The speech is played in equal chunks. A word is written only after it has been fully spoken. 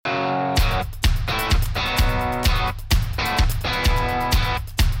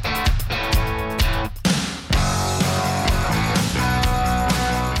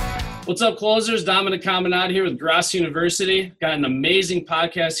What's up, closers? Dominic Caminati here with Gross University. Got an amazing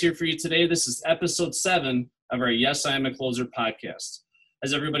podcast here for you today. This is episode 7 of our Yes, I Am a Closer podcast.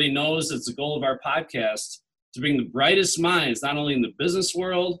 As everybody knows, it's the goal of our podcast to bring the brightest minds, not only in the business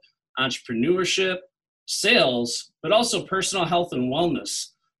world, entrepreneurship, sales, but also personal health and wellness.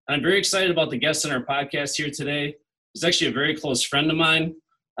 And I'm very excited about the guest in our podcast here today. He's actually a very close friend of mine.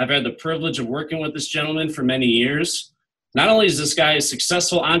 I've had the privilege of working with this gentleman for many years. Not only is this guy a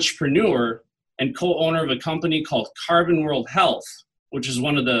successful entrepreneur and co-owner of a company called Carbon World Health, which is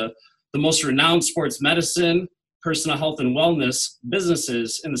one of the most renowned sports medicine, personal health and wellness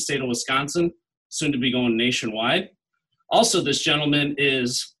businesses in the state of Wisconsin, soon to be going nationwide. Also, this gentleman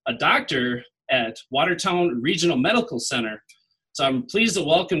is a doctor at Watertown Regional Medical Center. So I'm pleased to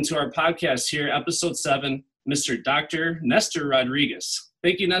welcome to our podcast here, episode 7, Mr. Dr. Nestor Rodriguez.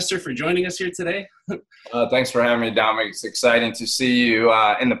 Thank you, Nestor, for joining us here today. Thanks for having me, Dominic. It's exciting to see you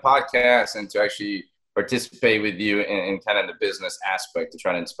in the podcast and to actually participate with you in kind of the business aspect to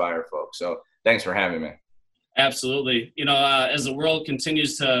try to inspire folks. So thanks for having me. Absolutely. As the world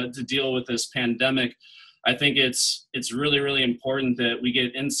continues to deal with this pandemic, I think it's really, really important that we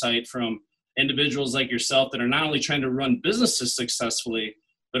get insight from individuals like yourself that are not only trying to run businesses successfully,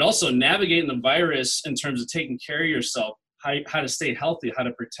 but also navigating the virus in terms of taking care of yourself, how to stay healthy, how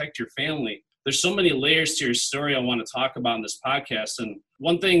to protect your family. There's so many layers to your story I want to talk about in this podcast. And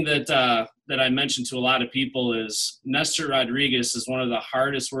one thing that I mentioned to a lot of people is Nestor Rodriguez is one of the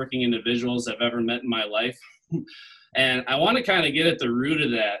hardest working individuals I've ever met in my life. And I want to kind of get at the root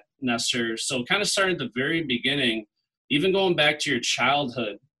of that, Nestor. So kind of starting at the very beginning, even going back to your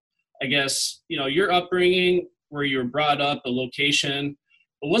childhood, I guess, your upbringing, where you were brought up, the location,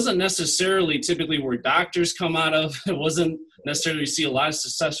 it wasn't necessarily typically where doctors come out of. It wasn't necessarily see a lot of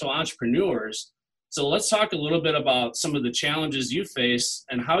successful entrepreneurs. So let's talk a little bit about some of the challenges you faced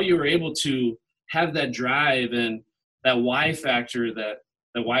and how you were able to have that drive and that why factor, that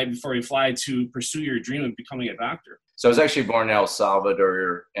why before you fly to pursue your dream of becoming a doctor. So I was actually born in El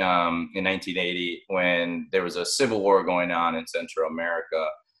Salvador in 1980 when there was a civil war going on in Central America.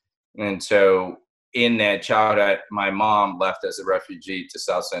 And so in that childhood, my mom left as a refugee to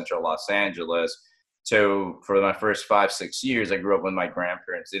South Central Los Angeles. So for my first 5-6 years, I grew up with my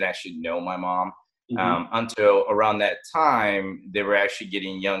grandparents. Didn't actually know my mom until around that time. They were actually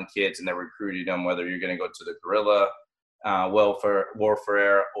getting young kids and they recruited them, whether you're going to go to the guerrilla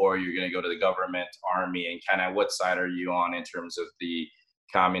warfare or you're going to go to the government army, and kind of what side are you on in terms of the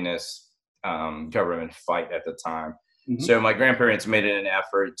communist government fight at the time. So my grandparents made it an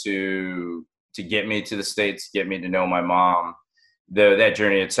effort to get me to the States, get me to know my mom. That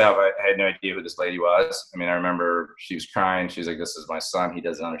journey itself, I had no idea who this lady was. I mean, I remember she was crying. She was like, "This is my son. He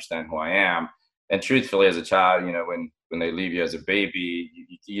doesn't understand who I am." And truthfully, as a child, when they leave you as a baby,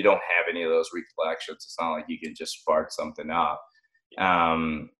 you don't have any of those recollections. It's not like you can just spark something up.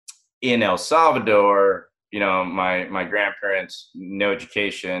 In El Salvador, my grandparents, no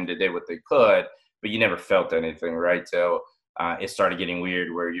education, they did what they could, but you never felt anything, right? So it started getting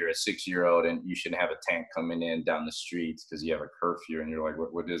weird where you're a 6-year-old and you shouldn't have a tank coming in down the streets because you have a curfew and you're like,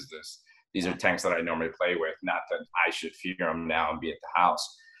 what is this? These are tanks that I normally play with, not that I should fear them now and be at the house.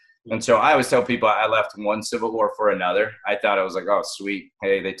 And so I always tell people I left one civil war for another. I thought I was like, oh, sweet.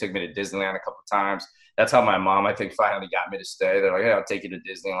 Hey, they took me to Disneyland a couple of times. That's how my mom, I think, finally got me to stay. They're like, hey, I'll take you to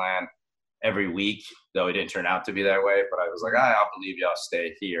Disneyland every week, though it didn't turn out to be that way. But I was like, I'll believe you. I'll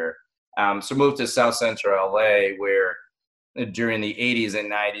stay here. So moved to South Central LA, where during the 80s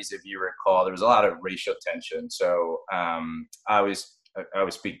and 90s, if you recall, there was a lot of racial tension. So I always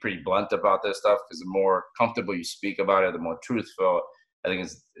speak pretty blunt about this stuff because the more comfortable you speak about it, the more truthful I think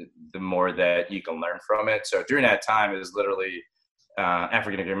is the more that you can learn from it. So during that time, it was literally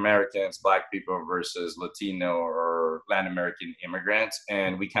African Americans, Black people versus Latino or Latin American immigrants.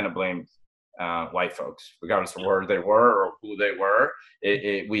 And we kind of blamed white folks, regardless of where they were or who they were.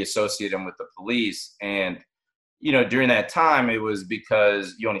 We associate them with the police. And, during that time, it was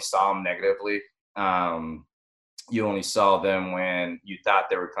because you only saw them negatively. You only saw them when you thought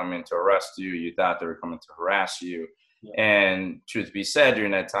they were coming to arrest you. You thought they were coming to harass you. Yeah. And truth be said,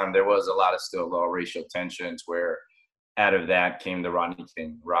 during that time, there was a lot of still low racial tensions where out of that came the Rodney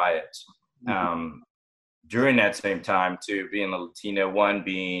King riots. During that same time, too, being a Latino,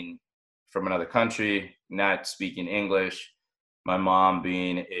 being from another country, not speaking English, my mom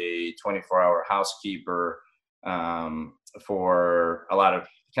being a 24-hour housekeeper for a lot of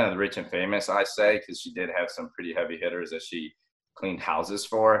kind of the rich and famous, I say, because she did have some pretty heavy hitters that she cleaned houses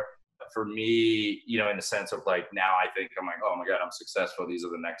for. For me, in the sense of like, now I think I'm like, oh my God, I'm successful. These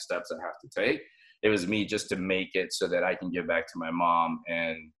are the next steps I have to take. It was me just to make it so that I can give back to my mom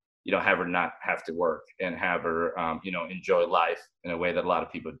and have her not have to work and have her, enjoy life in a way that a lot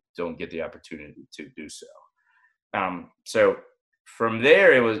of people don't get the opportunity to do so. So from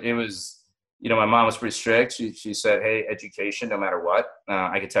there, it was, my mom was pretty strict. She said, hey, education, no matter what.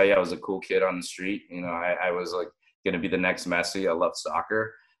 I could tell you I was a cool kid on the street. I was like going to be the next Messi. I loved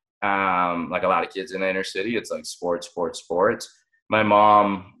soccer. Like a lot of kids in the inner city, it's like sports, sports, sports. My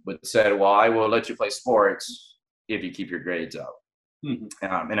mom would say, well, I will let you play sports if you keep your grades up.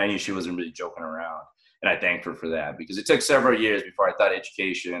 And I knew she wasn't really joking around. And I thanked her for that, because it took several years before I thought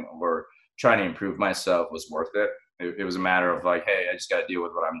education or trying to improve myself was worth it. It was a matter of like, hey, I just got to deal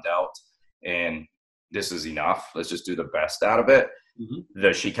with what I'm dealt. And this is enough. Let's just do the best out of it.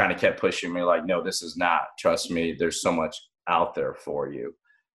 Though she kind of kept pushing me like, no, this is not. Trust me, there's so much out there for you.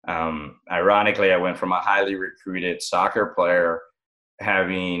 Ironically, I went from a highly recruited soccer player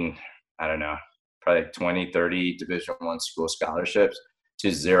having, I don't know, probably like 20, 30 Division I school scholarships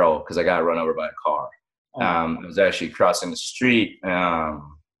to zero because I got run over by a car. I was actually crossing the street on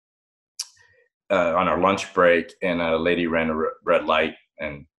our lunch break, and a lady ran a red light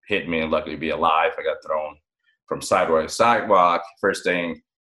and hit me, and luckily be alive. I got thrown from sidewalk to sidewalk. First thing,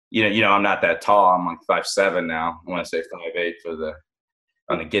 I'm not that tall. I'm like 5'7" now. I want to say 5'8"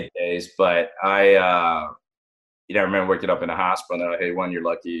 on the good days. But I remember waking up in the hospital and they're like, hey, 1, you're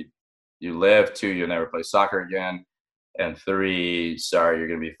lucky you live. 2, you'll never play soccer again. And 3, sorry, you're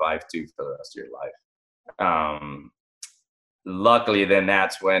going to be 5'2" for the rest of your life. Luckily, then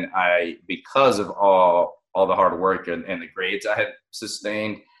that's when because of all the hard work and the grades I had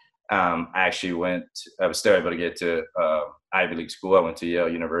sustained, I was still able to get to Ivy League school. I went to Yale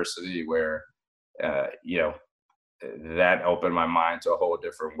University, where, that opened my mind to a whole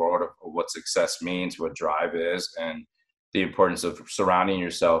different world of what success means, what drive is, and the importance of surrounding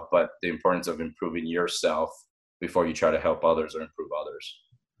yourself, but the importance of improving yourself before you try to help others or improve others.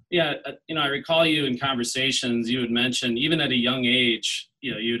 Yeah, I recall you in conversations, you would mention, even at a young age,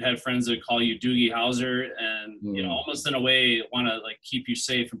 you'd have friends that would call you Doogie Howser, and, almost in a way want to like keep you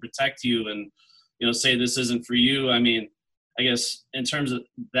safe and protect you, and, say this isn't for you. I mean, I guess in terms of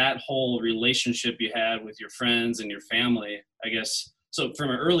that whole relationship you had with your friends and your family, I guess, so from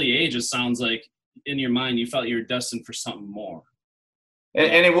an early age, it sounds like in your mind, you felt you were destined for something more.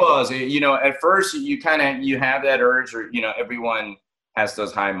 And it was, at first you have that urge, or, everyone has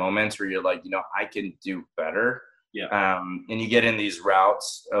those high moments where you're like, I can do better. Yeah. And you get in these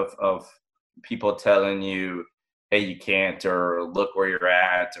routes of people telling you, hey, you can't, or look where you're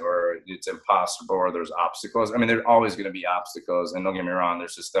at, or it's impossible, or there's obstacles. I mean, there's always going to be obstacles. And don't get me wrong,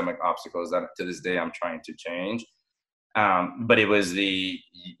 there's systemic obstacles that to this day I'm trying to change. But it was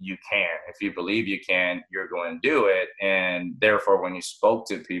you can. If you believe you can, you're going to do it. And therefore, when you spoke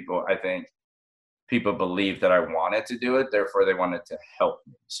to people, I think people believed that I wanted to do it. Therefore, they wanted to help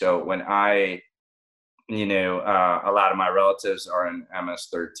me. So when a lot of my relatives are in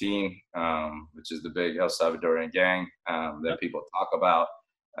MS-13, which is the big El Salvadorian gang that people talk about.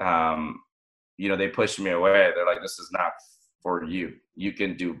 They pushed me away. They're like, this is not for you. You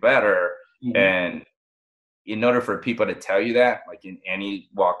can do better. And in order for people to tell you that, like in any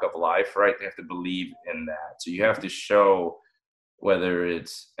walk of life, right, they have to believe in that. So you have to show, whether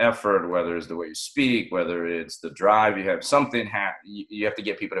it's effort, whether it's the way you speak, whether it's the drive you have, you have to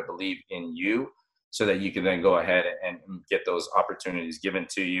get people to believe in you, so that you can then go ahead and get those opportunities given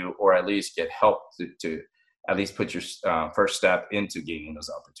to you, or at least get help to at least put your first step into gaining those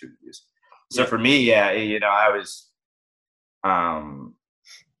opportunities. So for me, I was, I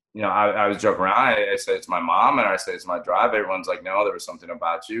was joking around. I said, it's my mom, and I said, it's my drive. Everyone's like, no, there was something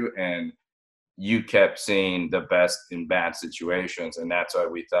about you. And you kept seeing the best in bad situations. And that's why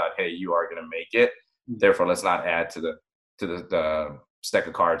we thought, hey, you are going to make it. Therefore, let's not add to the stack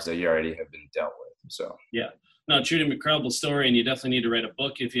of cards that you already have been dealt with. So, yeah, no, truly an incredible story. And you definitely need to write a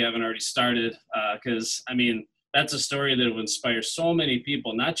book if you haven't already started. Because, I mean, that's a story that will inspire so many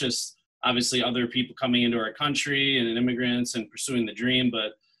people, not just obviously other people coming into our country and immigrants and pursuing the dream,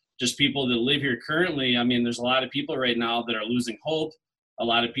 but just people that live here currently. I mean, there's a lot of people right now that are losing hope. A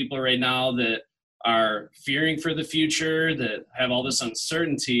lot of people right now that are fearing for the future, that have all this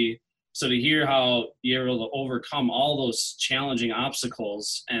uncertainty. So to hear how you're able to overcome all those challenging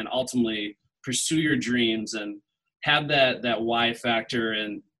obstacles and ultimately pursue your dreams and have that why factor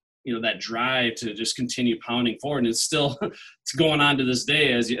and, that drive to just continue pounding forward. And it's still, it's going on to this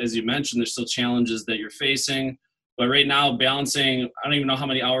day. As you mentioned, there's still challenges that you're facing, but right now balancing, I don't even know how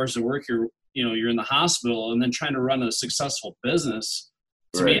many hours of work you're in the hospital, and then trying to run a successful business.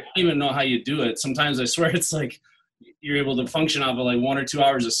 To me, I don't even know how you do it. Sometimes I swear it's like you're able to function off of like 1 or 2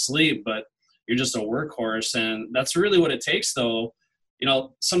 hours of sleep, but you're just a workhorse. And that's really what it takes, though,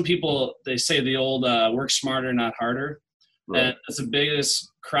 some people, they say the old work smarter, not harder. Right. And that's the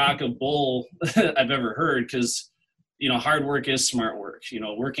biggest crock of bull I've ever heard, because, hard work is smart work.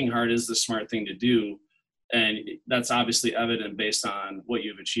 Working hard is the smart thing to do. And that's obviously evident based on what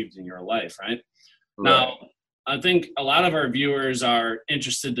you've achieved in your life, right? Now, I think a lot of our viewers are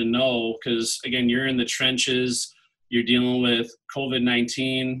interested to know, because, again, you're in the trenches, you're dealing with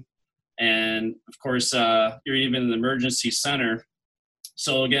COVID-19, and, of course, you're even in the emergency center.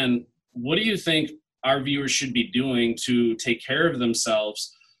 So, again, what do you think our viewers should be doing to take care of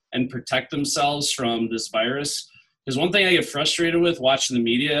themselves and protect themselves from this virus? Because one thing I get frustrated with watching the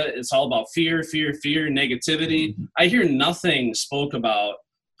media, it's all about fear, fear, fear, negativity. I hear nothing spoke about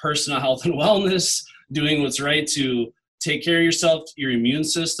personal health and wellness, doing what's right to take care of yourself, your immune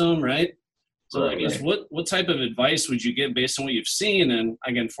system, right? So I guess what type of advice would you give based on what you've seen, and,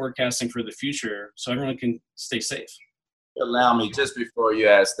 again, forecasting for the future so everyone can stay safe? Allow me, just before you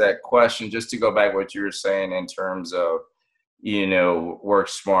ask that question, just to go back what you were saying in terms of, work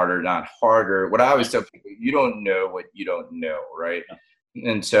smarter, not harder. What I always tell people, you don't know what you don't know, right?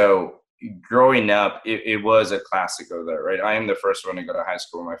 And so growing up, it was a classic of that, right? I am the first one to go to high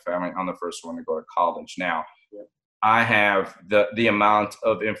school in my family. I'm the first one to go to college. Now, I have the amount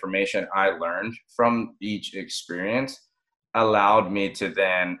of information I learned from each experience allowed me to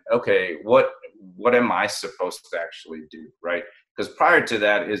then, okay, what am I supposed to actually do, right? Because prior to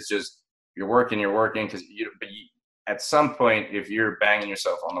that, it's just you're working, because at some point, if you're banging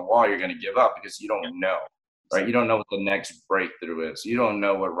yourself on the wall, you're going to give up because you don't know, right? You don't know what the next breakthrough is. You don't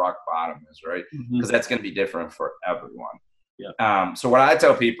know what rock bottom is, right? Because that's going to be different for everyone. So what I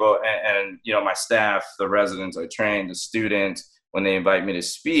tell people, and my staff, the residents I train, the students, when they invite me to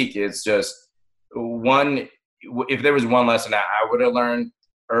speak, it's just one. If there was one lesson that I would have learned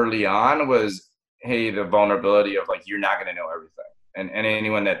early on was, hey, the vulnerability of, like, you're not going to know everything. And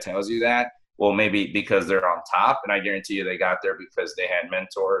anyone that tells you that, well, maybe because they're on top, and I guarantee you they got there because they had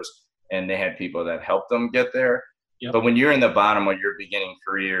mentors and they had people that helped them get there. But when you're in the bottom of your beginning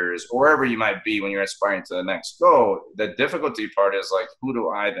careers, or wherever you might be when you're aspiring to the next goal, the difficulty part is, like, who do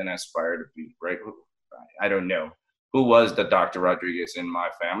I then aspire to be, right? I don't know. Who was the Dr. Rodriguez in my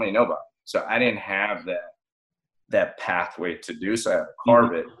family? Nobody. So I didn't have that pathway to do so. I had to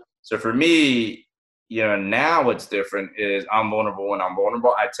carve it. So for me, now what's different is I'm vulnerable when I'm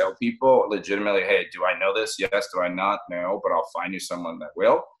vulnerable. I tell people legitimately, hey, do I know this? Yes. Do I not? No, but I'll find you someone that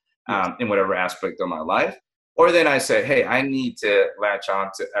will, in whatever aspect of my life. Or then I say, hey, I need to latch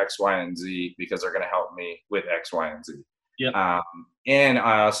on to X, Y, and Z because they're going to help me with X, Y, and Z. And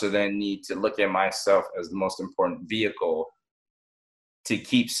I also then need to look at myself as the most important vehicle to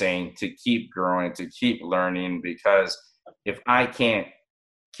keep sane, to keep growing, to keep learning, because if I can't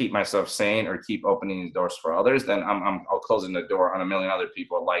keep myself sane or keep opening these doors for others, then I'll closing the door on a million other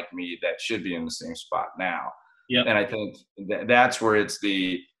people like me that should be in the same spot now. And I think that's where it's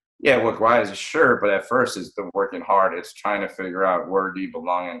work wise, sure, but at first it's the working hard. It's trying to figure out where do you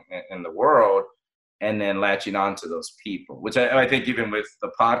belong in the world, and then latching on to those people, which I think even with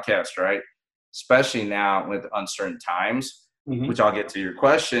the podcast, right, especially now with uncertain times, which I'll get to your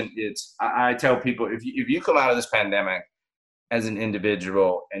question, I tell people, if you come out of this pandemic as an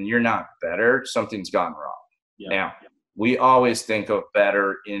individual and you're not better, something's gone wrong. Now, we always think of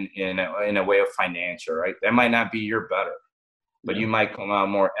better in a way of financial, right? That might not be your better, but you might come out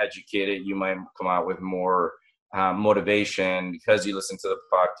more educated. You might come out with more motivation because you listen to the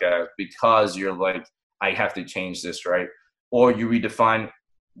podcast, because you're like, I have to change this, right? Or you redefine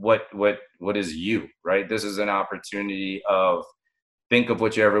what is you, right? This is an opportunity of think of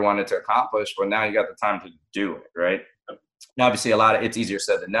what you ever wanted to accomplish, but now you got the time to do it, right? Now, obviously, it's easier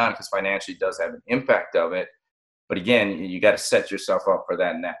said than done because financially does have an impact of it. But again, you got to set yourself up for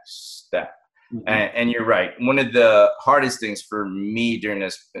that next step. And you're right. One of the hardest things for me during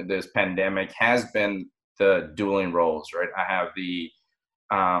this pandemic has been the dueling roles, right? I have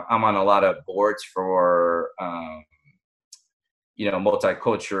I'm on a lot of boards for,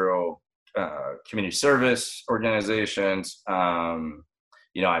 multicultural community service organizations.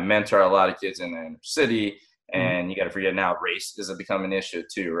 I mentor a lot of kids in the inner city. And you got to forget now, race is become an issue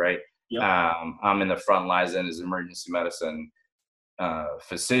too, right? I'm in the front lines as an emergency medicine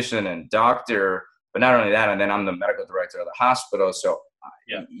physician and doctor, but not only that, and then I'm the medical director of the hospital. So,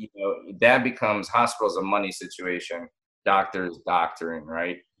 that becomes hospitals a money situation, doctors doctoring,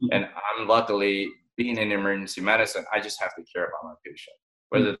 right? And I'm luckily being in emergency medicine, I just have to care about my patient,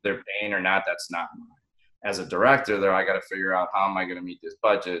 whether they're paying or not. That's not mine. As a director, there, I got to figure out how am I going to meet this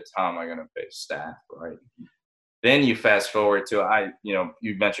budget? How am I going to pay staff, right? Then you fast forward to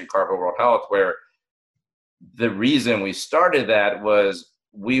you mentioned Carver World Health, where the reason we started that was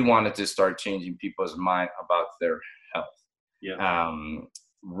we wanted to start changing people's mind about their health. Yeah.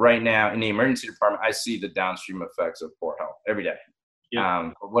 Right now in the emergency department, I see the downstream effects of poor health every day.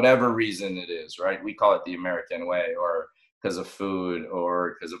 Yeah. For whatever reason it is, right? We call it the American way, or because of food,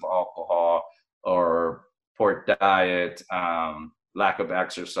 or because of alcohol, or poor diet, lack of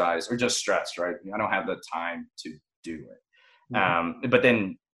exercise, or just stress, right? I don't have the time to do it. But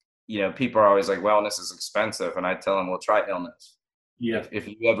then, people are always like, wellness is expensive. And I tell them, well, try illness. Yeah. If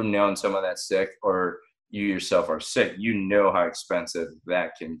you ever known someone that's sick, or you yourself are sick, you know how expensive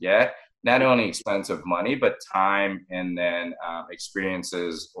that can get. Not only expensive money, but time, and then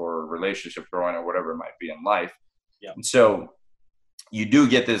experiences or relationship growing, or whatever it might be in life. Yeah. And so you do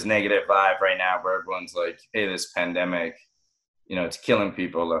get this negative vibe right now where everyone's like, hey, this pandemic, it's killing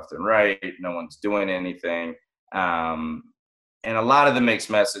people left and right. No one's doing anything. And a lot of the mixed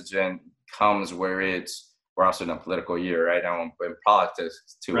messaging comes where we're also in a political year, right? I won't bring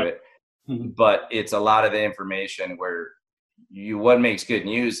politics to it, but it's a lot of the information where what makes good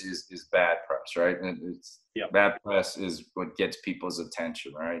news is bad press, right? And bad press is what gets people's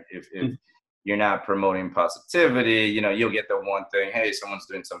attention, right? If you're not promoting positivity, you'll get the one thing, hey, someone's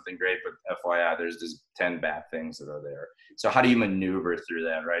doing something great, but FYI, there's just 10 bad things that are there. So how do you maneuver through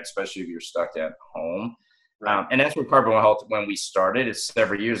that, right? Especially if you're stuck at home. Right. And that's where Carbon Health, when we started, it's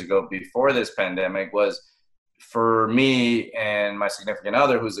several years ago before this pandemic, was for me and my significant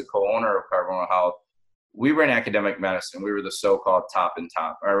other, who's a co-owner of Carbon Health. We were in academic medicine. We were the so-called top and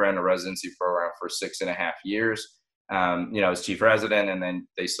top. I ran a residency program for 6.5 years. I was chief resident, and then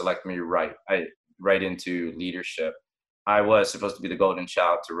they select me right into leadership. I was supposed to be the golden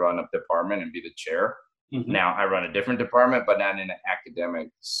child to run a department and be the chair. Now I run a different department, but not in an academic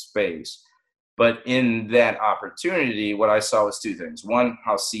space. But in that opportunity, what I saw was two things. One,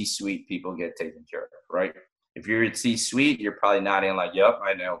 how C-suite people get taken care of, right? If you're at C-suite, you're probably nodding like, yep,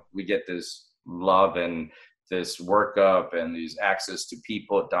 I know. We get this love and this workup and these access to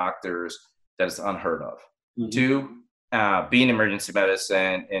people, doctors, that is unheard of. Two, being emergency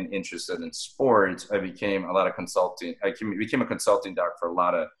medicine and interested in sports, I became a consulting doc for a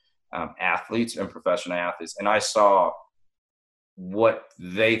lot of athletes and professional athletes. And I saw what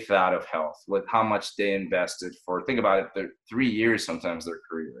they thought of health, how much they invested for, think about it, 3 years sometimes their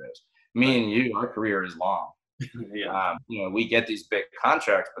career is. Me and you, our career is long. We get these big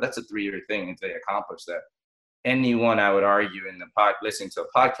contracts, but that's a 3-year thing if they accomplish that. Anyone, I would argue, in the listening to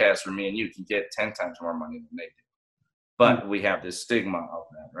a podcast from me and you can get 10 times more money than they do. But we have this stigma of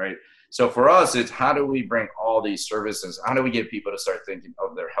that, right? So for us, it's how do we bring all these services? How do we get people to start thinking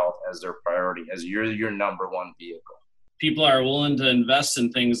of their health as their priority, as your number one vehicle? People are willing to invest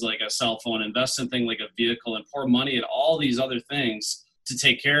in things like a cell phone, invest in things like a vehicle, and pour money at all these other things to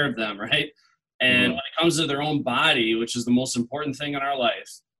take care of them, right? And when it comes to their own body, which is the most important thing in our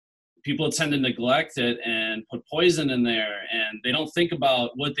life, people tend to neglect it and put poison in there, and they don't think about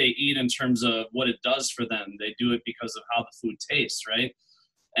what they eat in terms of what it does for them. They do it because of how the food tastes, right?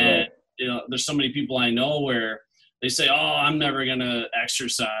 And there's so many people I know where they say, oh, I'm never going to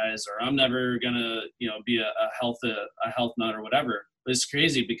exercise, or I'm never going to, be a health nut or whatever. But it's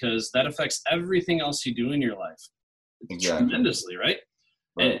crazy because that affects everything else you do in your life tremendously, right?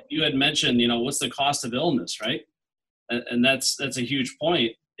 And you had mentioned, what's the cost of illness, right? And that's a huge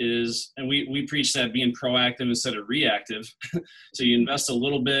point and we preach that being proactive instead of reactive. So you invest a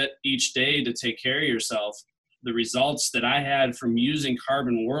little bit each day to take care of yourself. The results that I had from using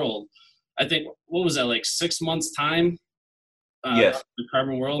Carbon World, I think, what was that, like 6 months time? Yes. The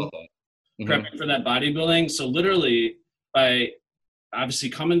Carbon World, prepping for that bodybuilding. So literally by obviously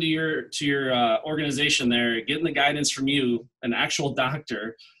coming to your organization there, getting the guidance from you, an actual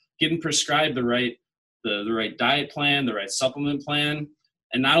doctor, getting prescribed the right diet plan, the right supplement plan.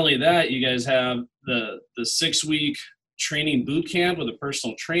 And not only that, you guys have the 6-week training boot camp with a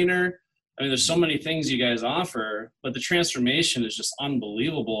personal trainer. I mean, there's so many things you guys offer, but the transformation is just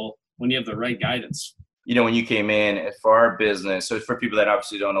unbelievable when you have the right guidance. When you came in for our business, so for people that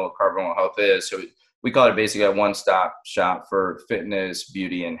obviously don't know what Carbon Health is, so we call it basically a one-stop shop for fitness,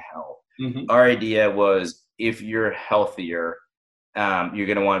 beauty, and health. Our idea was, if you're healthier, you're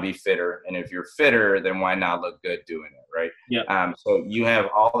going to want to be fitter. And if you're fitter, then why not look good doing it, right? Yeah. So you have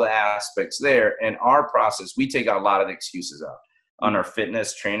all the aspects there. And our process, we take out a lot of the excuses out. On our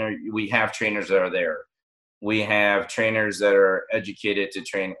fitness trainer, we have trainers that are there. We have trainers that are educated to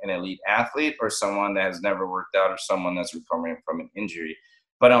train an elite athlete, or someone that has never worked out, or someone that's recovering from an injury.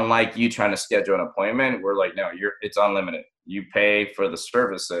 But unlike you trying to schedule an appointment, we're like, no, it's unlimited. You pay for the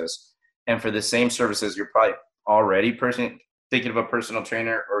services. And for the same services, you're probably already thinking of a personal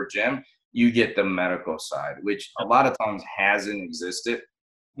trainer or gym. you get the medical side, which a lot of times hasn't existed,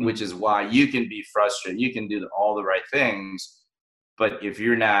 which is why you can be frustrated. You can do all the right things, but if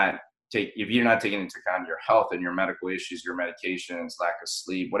you're not taking into account your health and your medical issues, your medications, lack of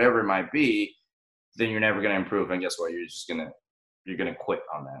sleep, whatever it might be, then you're never going to improve. And guess what? You're going to quit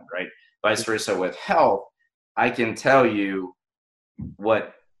on that, right? Vice versa with health. I can tell you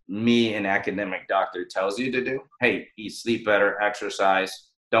what me, an academic doctor, tells you to do. Hey, eat, sleep better, exercise,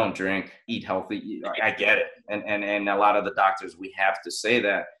 don't drink, eat healthy. I get it. And a lot of the doctors, we have to say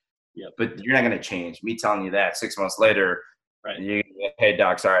that, but you're not going to change. Me telling you that 6 months later, right? Hey,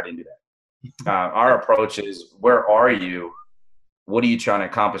 doc, sorry, I didn't do that. Our approach is, where are you? What are you trying to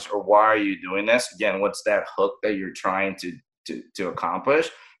accomplish? Or why are you doing this? Again, what's that hook that you're trying to accomplish?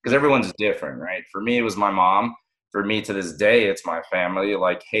 Because everyone's different, right? For me, it was my mom. For me, to this day, it's my family.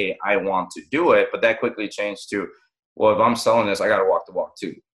 Like, hey, I want to do it. But that quickly changed to, well, if I'm selling this, I got to walk the walk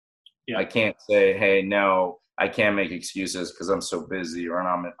too. Yeah. I can't say, hey, no, I can't make excuses because I'm so busy, or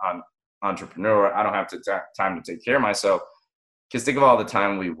I'm an entrepreneur. I don't have time to take care of myself. Because think of all the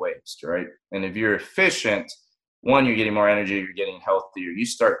time we waste, right? And if you're efficient, one, you're getting more energy, you're getting healthier, you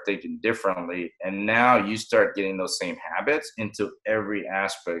start thinking differently, and now you start getting those same habits into every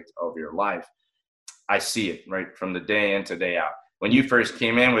aspect of your life. I see it, right, from the day in to day out. When you first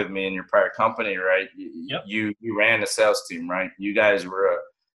came in with me in your prior company, right, you ran the sales team, right? You guys were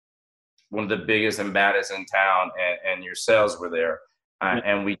one of the biggest and baddest in town, and your sales were there.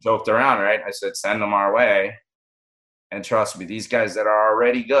 And we joked around, right? I said, send them our way. And trust me, these guys that are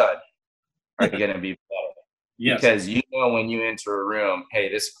already good are going to be better. Yes. Because you know when you enter a room, hey,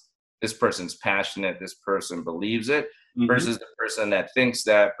 this person's passionate, this person believes it, versus the person that thinks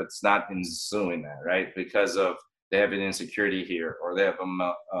that but's not ensuing that, right? Because of they have an insecurity here, or they have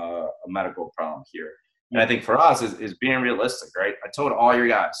a medical problem here. And I think for us is being realistic, right? I told all your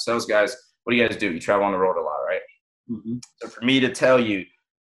guys, sales guys, what do you guys do? You travel on the road a lot, right? So for me to tell you,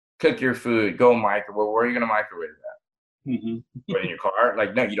 cook your food, go microwave, well, where are you going to microwave that? Put in your car?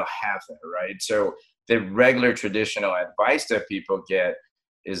 Like, no, you don't have that, right? So the regular traditional advice that people get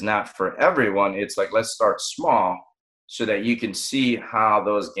is not for everyone. It's like, let's start small so that you can see how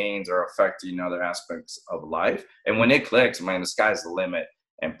those gains are affecting other aspects of life. And when it clicks, man, the sky's the limit.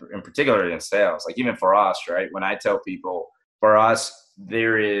 And in particular in sales, like even for us, right? When I tell people, for us,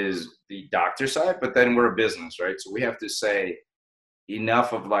 there is the doctor side, but then we're a business, right? So we have to say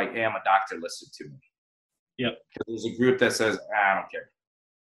enough of like, hey, I'm a doctor, listen to me. Yep. Because there's a group that says, I don't care.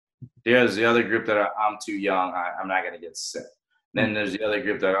 There's the other group that I'm too young, I'm not going to get sick. Then there's the other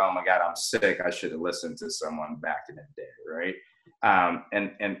group that, oh my God, I'm sick, I should have listened to someone back in the day, right?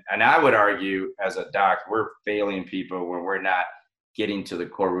 And I would argue as a doc, we're failing people when we're not getting to the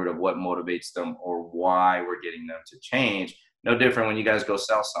core root of what motivates them or why we're getting them to change. No different when you guys go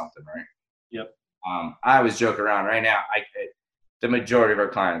sell something, right? Yep. I always joke around right now. The majority of our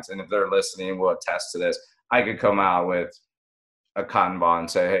clients, and if they're listening, will attest to this. I could come out with a cotton ball and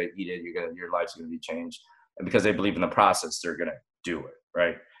say, hey, eat it, your life's going to be changed. And because they believe in the process, they're going to do it,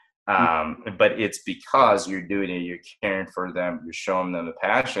 right? But it's because you're doing it, you're caring for them, you're showing them the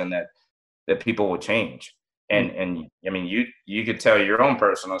passion that people will change. And I mean, you could tell your own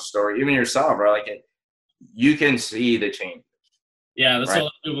personal story, even yourself, right? Like you can see the change. Yeah, that's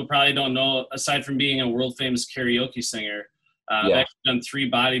what people probably don't know. Aside from being a world famous karaoke singer, I've actually done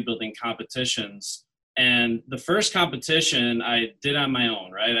 3 bodybuilding competitions. And the first competition I did on my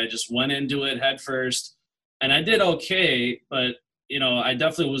own, right? I just went into it head first, and I did okay, but I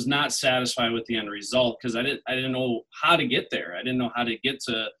definitely was not satisfied with the end result because I didn't know how to get there. I didn't know how to get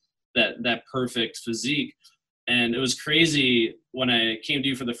to that perfect physique. And it was crazy when I came to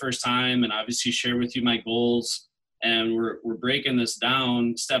you for the first time and obviously share with you my goals, and we're breaking this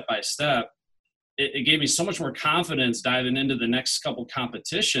down step by step. It gave me so much more confidence diving into the next couple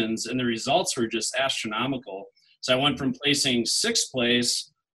competitions, and the results were just astronomical. So I went from placing 6th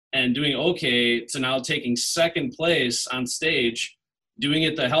place and doing okay to now taking 2nd place on stage, doing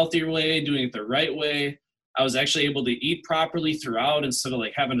it the healthier way, doing it the right way. I was actually able to eat properly throughout instead of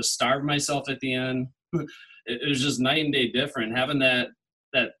like having to starve myself at the end. It was just night and day different. Having that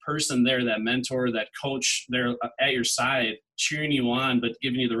person there, that mentor, that coach there at your side, cheering you on, but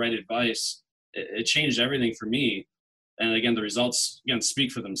giving you the right advice. It changed everything for me. And again, the results, again,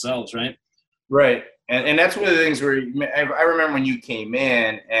 speak for themselves, right? Right. And that's one of the things where I remember when you came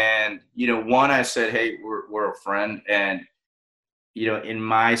in and, one, I said, hey, we're a friend. And, in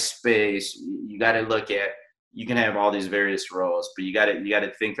my space, you got to look at, you can have all these various roles, but you got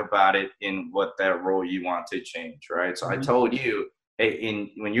to think about it in what that role you want to change. Right. So I told you,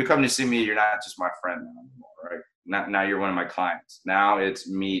 hey, when you come to see me, you're not just my friend anymore. Right. Now you're one of my clients. Now it's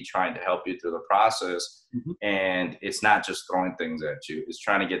me trying to help you through the process. Mm-hmm. And it's not just throwing things at you. It's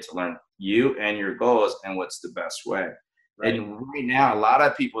trying to get to learn you and your goals and what's the best way. Right. And right now, a lot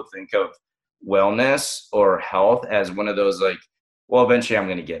of people think of wellness or health as one of those like, well, eventually I'm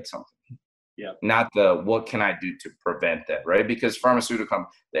going to get something. Yeah. Not the what can I do to prevent that, right? Because pharmaceutical,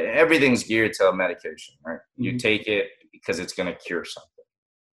 everything's geared to medication, right? Mm-hmm. You take it because it's going to cure something.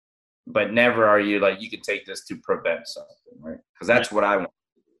 But never are you like, you can take this to prevent something, right? Because that's what I want.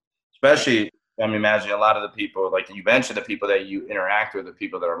 Especially, I'm imagining a lot of the people, like you mentioned, the people that you interact with, the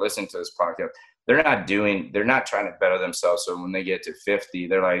people that are listening to this podcast, they're not trying to better themselves. So when they get to 50,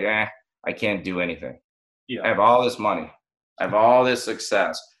 they're like, I can't do anything. Yeah. I have all this money. I have all this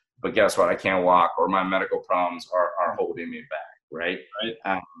success. But guess what? I can't walk, or my medical problems are holding me back, right?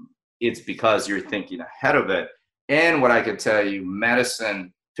 It's because you're thinking ahead of it. And what I could tell you,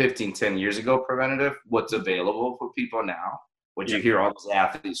 medicine 10 years ago, preventative, what's available for people now, you hear all these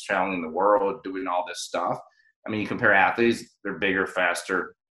athletes traveling the world doing all this stuff. I mean, you compare athletes, they're bigger,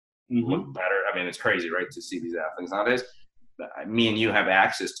 faster, look better. I mean, it's crazy, right, to see these athletes nowadays. Me and you have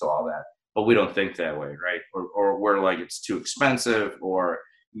access to all that, but we don't think that way, right? Or we're like, it's too expensive, or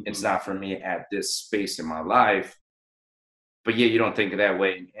it's not for me at this space in my life. But yeah, you don't think of that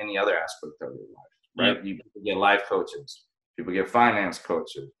way in any other aspect of your life, right? Yep. You get life coaches, people get finance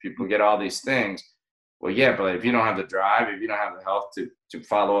coaches, people get all these things. Well, yeah, but if you don't have the drive, if you don't have the health to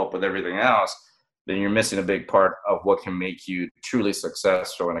follow up with everything else, then you're missing a big part of what can make you truly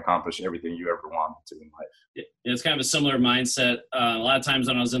successful and accomplish everything you ever wanted to in life. It's kind of a similar mindset. A lot of times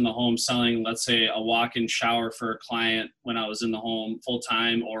when I was in the home selling, let's say a walk-in shower for a client when I was in the home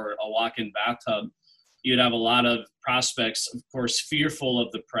full-time, or a walk-in bathtub, you'd have a lot of prospects, of course, fearful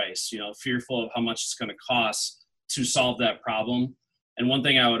of the price, fearful of how much it's going to cost to solve that problem. And one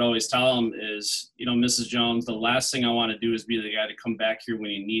thing I would always tell them is, Mrs. Jones, the last thing I want to do is be the guy to come back here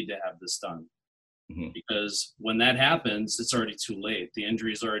when you need to have this done. Because when that happens, it's already too late. The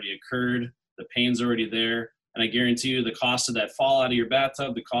injury's already occurred. The pain's already there. And I guarantee you the cost of that fall out of your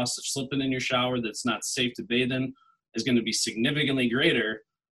bathtub, the cost of slipping in your shower that's not safe to bathe in, is going to be significantly greater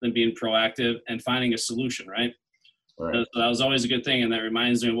than being proactive and finding a solution, right? So that was always a good thing. And that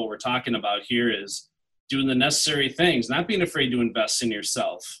reminds me of what we're talking about here is doing the necessary things, not being afraid to invest in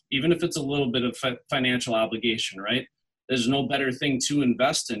yourself, even if it's a little bit of financial obligation, right? There's no better thing to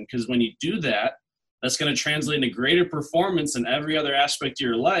invest in, because when you do that, that's going to translate into greater performance in every other aspect of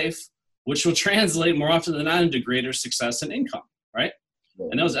your life, which will translate more often than not into greater success and income, right?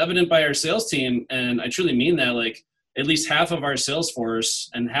 And that was evident by our sales team. And I truly mean that, like at least half of our sales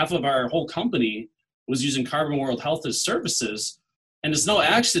force and half of our whole company was using Carbon World Health as services. And it's no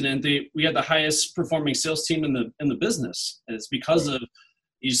accident that we had the highest performing sales team in the business. And it's because of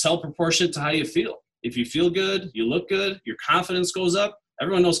you sell proportionate to how you feel. If you feel good, you look good, your confidence goes up.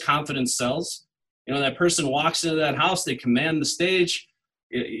 Everyone knows confidence sells. That person walks into that house, they command the stage.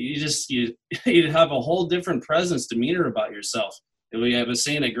 You have a whole different presence, demeanor about yourself. And we have a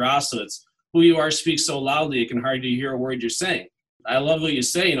saying at Grasso, it's who you are speaks so loudly it can hardly hear a word you're saying. I love what you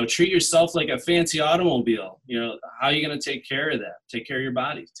say, treat yourself like a fancy automobile. How are you going to take care of that? Take care of your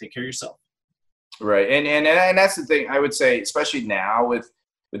body, take care of yourself. Right. And that's the thing I would say, especially now with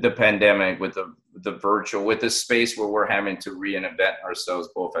the pandemic, with the virtual, with this space where we're having to reinvent ourselves,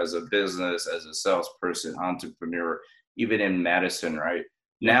 both as a business, as a salesperson, entrepreneur, even in medicine, right?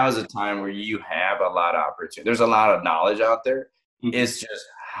 Now is a time where you have a lot of opportunity. There's a lot of knowledge out there. It's just,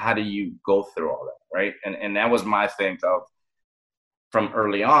 how do you go through all that, right? And that was my thing from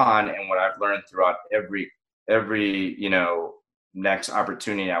early on, and what I've learned throughout every next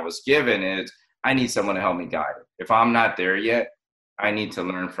opportunity I was given is I need someone to help me guide it. If I'm not there yet, I need to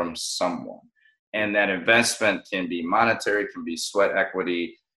learn from someone. And that investment can be monetary, can be sweat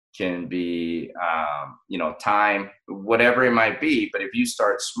equity, can be, time, whatever it might be. But if you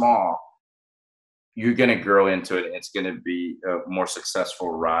start small, you're going to grow into it. It's going to be a more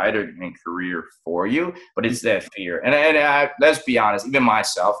successful ride and career for you. But it's that fear. And let's be honest, even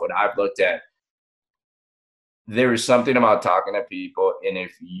myself, when I've looked at, there is something about talking to people. And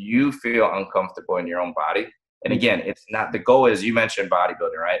if you feel uncomfortable in your own body, and again, it's not, the goal is, you mentioned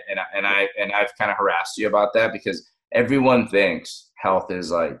bodybuilding, right? And I've kind of harassed you about that, because everyone thinks health is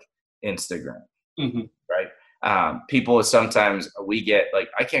like Instagram, right? People sometimes, we get like,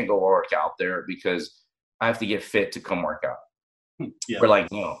 I can't go work out there because I have to get fit to come work out. We're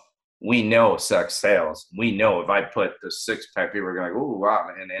like, no, we know sex sales. We know if I put the six pack, people are going to go, oh, wow,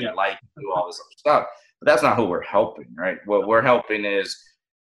 and like do all this other stuff. But that's not who we're helping, right? What we're helping is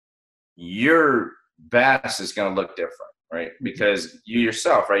your best is going to look different, right? Because you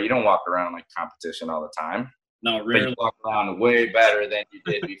yourself, right? You don't walk around like competition all the time. No, But you rarely. walk around way better than you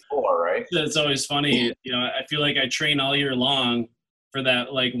did before, right? It's always funny. I feel like I train all year long for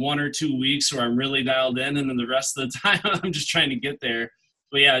that like 1 or 2 weeks where I'm really dialed in, and then the rest of the time I'm just trying to get there.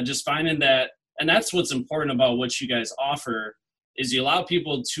 But yeah, just finding that, and that's what's important about what you guys offer is you allow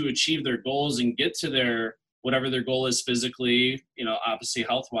people to achieve their goals and get to their whatever their goal is physically, obviously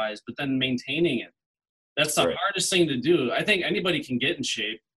health wise, but then maintaining it. That's the Right. hardest thing to do. I think anybody can get in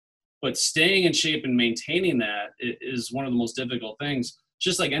shape, but staying in shape and maintaining that is one of the most difficult things.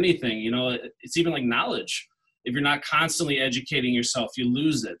 Just like anything, it's even like knowledge. If you're not constantly educating yourself, you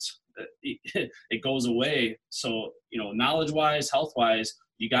lose it. It goes away. So, knowledge wise, health wise,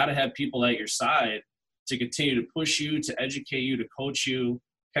 you got to have people at your side to continue to push you, to educate you, to coach you,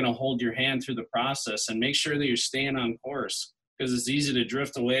 kind of hold your hand through the process and make sure that you're staying on course, because it's easy to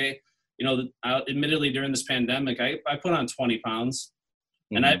drift away. Admittedly during this pandemic, I put on 20 pounds.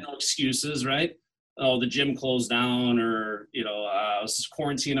 And I have no excuses, right? Oh, the gym closed down, or, I was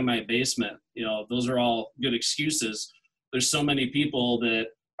quarantined in my basement. Those are all good excuses. There's so many people that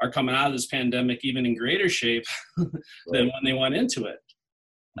are coming out of this pandemic even in greater shape than when they went into it.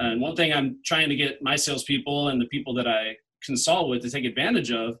 And one thing I'm trying to get my salespeople and the people that I consult with to take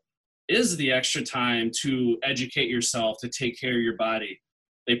advantage of is the extra time to educate yourself, to take care of your body.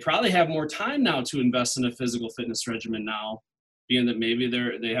 They probably have more time now to invest in a physical fitness regimen now, being that maybe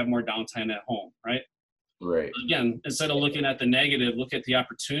they have more downtime at home, right? Right. Again, instead of looking at the negative, look at the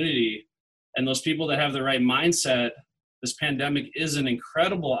opportunity. And those people that have the right mindset, this pandemic is an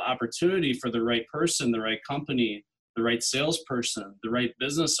incredible opportunity for the right person, the right company, the right salesperson, the right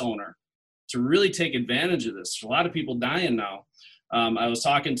business owner to really take advantage of this. There's a lot of people dying now. I was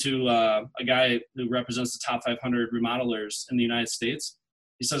talking to a guy who represents the top 500 remodelers in the United States.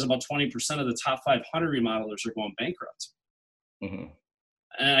 He says about 20% of the top 500 remodelers are going bankrupt. Mm-hmm.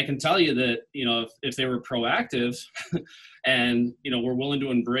 And I can tell you that, if they were proactive and, we're willing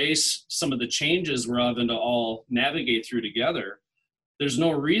to embrace some of the changes we're having to all navigate through together, there's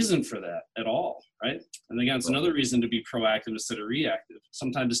no reason for that at all, right? And again, it's another reason to be proactive instead of reactive.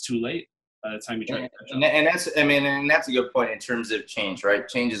 Sometimes it's too late by the time you try to catch up. And that's a good point in terms of change, right?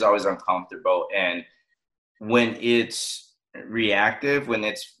 Change is always uncomfortable. And when it's reactive, when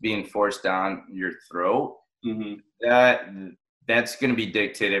it's being forced down your throat, that's going to be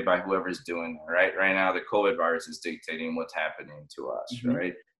dictated by whoever's doing it, right? Right now, the COVID virus is dictating what's happening to us,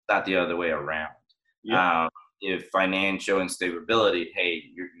 right? Not the other way around. Yep. If financial instability, hey,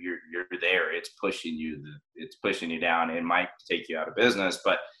 you're there, it's pushing you down. It might take you out of business,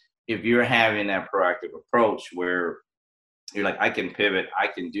 but if you're having that proactive approach where you're like, I can pivot, I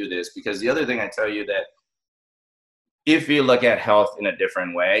can do this, because the other thing I tell you that if you look at health in a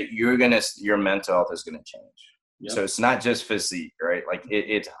different way, your mental health is going to change. Yep. So it's not just physique, right? Like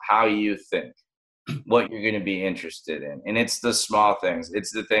it's how you think, what you're going to be interested in. And it's the small things.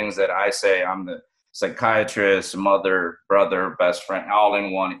 It's the things that I say I'm the psychiatrist, mother, brother, best friend, all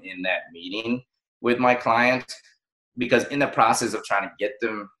in one in that meeting with my clients. Because in the process of trying to get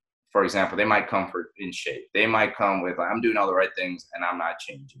them, for example, they might come in shape. They might come with, like, I'm doing all the right things and I'm not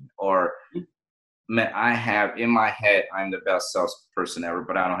changing. Or I have in my head, I'm the best salesperson ever,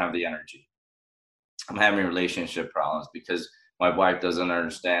 but I don't have the energy. I'm having relationship problems because my wife doesn't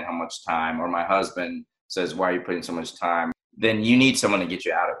understand how much time, or my husband says, why are you putting so much time? Then you need someone to get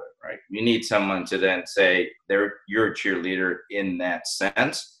you out of it, right? You need someone to then say, you're a cheerleader in that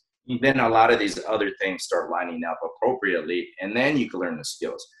sense. Then a lot of these other things start lining up appropriately, and then you can learn the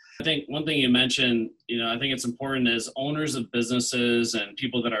skills. I think one thing you mentioned, I think it's important as owners of businesses and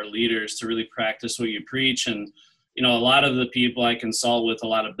people that are leaders to really practice what you preach. And a lot of the people I consult with, a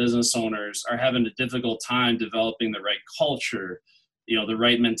lot of business owners, are having a difficult time developing the right culture, the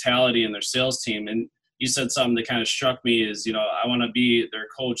right mentality in their sales team. And you said something that kind of struck me is, I want to be their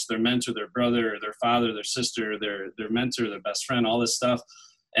coach, their mentor, their brother, their father, their sister, their mentor, their best friend, all this stuff,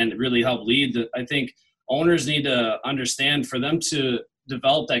 and really help lead. I think owners need to understand, for them to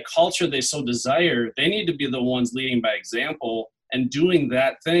develop that culture they so desire, they need to be the ones leading by example and doing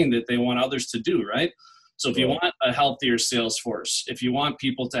that thing that they want others to do, right? So if you want a healthier sales force, if you want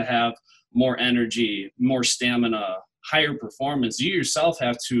people to have more energy, more stamina, higher performance, you yourself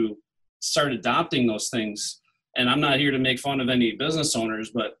have to start adopting those things. And I'm not here to make fun of any business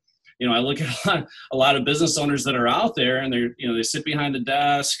owners, but I look at a lot of business owners that are out there, and they sit behind a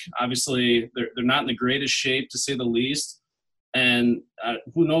desk. Obviously, they're not in the greatest shape, to say the least. And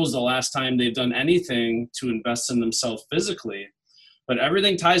who knows the last time they've done anything to invest in themselves physically. But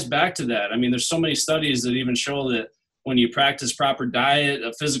everything ties back to that. I mean, there's so many studies that even show that when you practice proper diet,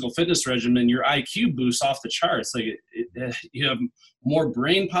 a physical fitness regimen, your IQ boosts off the charts. Like you have more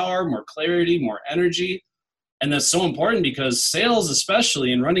brain power, more clarity, more energy. And that's so important because sales,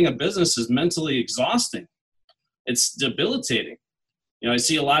 especially in running a business, is mentally exhausting. It's debilitating. I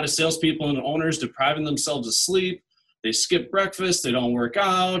see a lot of salespeople and owners depriving themselves of sleep. They skip breakfast. They don't work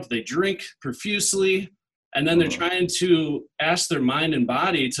out. They drink profusely. And then they're trying to ask their mind and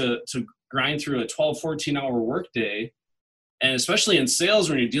body to grind through a 12, 14-hour workday. And especially in sales,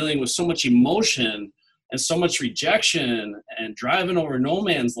 when you're dealing with so much emotion and so much rejection and driving over no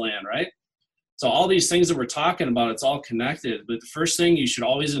man's land, right? So all these things that we're talking about, it's all connected. But the first thing you should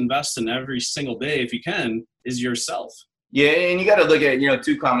always invest in every single day, if you can, is yourself. Yeah, and you got to look at,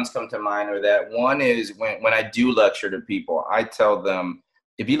 two comments come to mind are that one is when I do lecture to people, I tell them,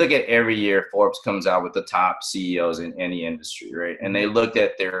 if you look at every year, Forbes comes out with the top CEOs in any industry, right? And they looked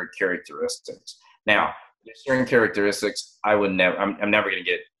at their characteristics. Now, there's certain characteristics I'm never going to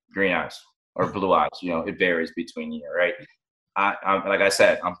get green eyes or blue eyes. It varies between year, right? I'm like I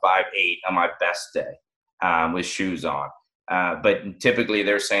said, I'm 5'8" on my best day with shoes on. But typically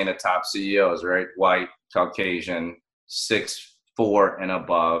they're saying the top CEOs, right? White, Caucasian, 6'4" and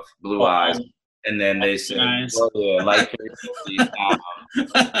above, blue eyes. And then they say, nice. well, yeah, like,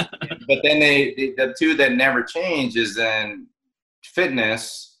 but then the two that never change is then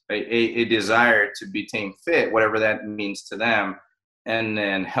fitness, a desire to become fit, whatever that means to them, and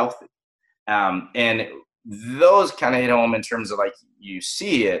then healthy. And those kind of hit home in terms of like you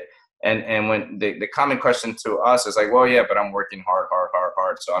see it. And when the common question to us is like, well, yeah, but I'm working hard,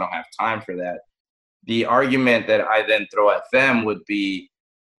 so I don't have time for that. The argument that I then throw at them would be,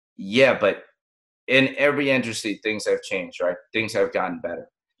 yeah, but in every industry, things have changed, right? Things have gotten better.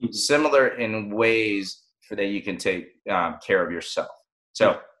 Mm-hmm. Similar in ways for that you can take care of yourself.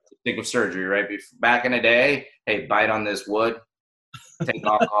 So think of surgery, right? Back in the day, hey, bite on this wood, take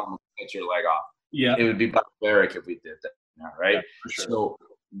off, get your leg off. Yeah, it would be barbaric if we did that now, right? Yeah, for sure. So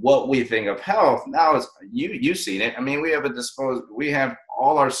what we think of health now is you've seen it. I mean, we have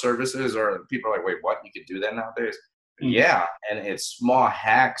all our services, or people are like, wait, what? You could do that nowadays? Mm-hmm. Yeah, and it's small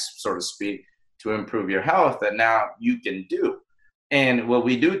hacks, so to speak, to improve your health that now you can do. And what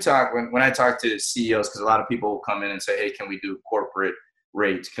we do talk when I talk to CEOs, because a lot of people will come in and say, hey, can we do corporate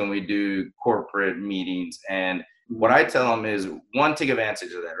rates? Can we do corporate meetings? And what I tell them is, one, take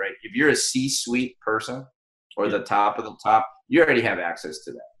advantage of that, right? If you're a C-suite person or the top of the top, you already have access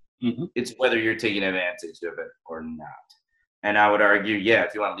to that. Mm-hmm. It's whether you're taking advantage of it or not. And I would argue, yeah,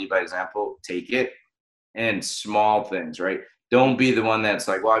 if you want to lead by example, take it. And small things, right? Don't be the one that's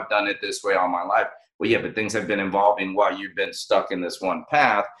like, well, I've done it this way all my life. Well, yeah, but things have been evolving while you've been stuck in this one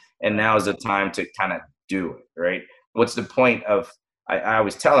path. And now is the time to kind of do it, right? What's the point of, I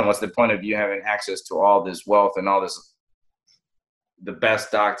always tell them, what's the point of you having access to all this wealth and all this, the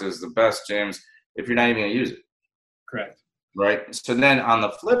best doctors, the best gyms, if you're not even going to use it? Correct. Right. So then on the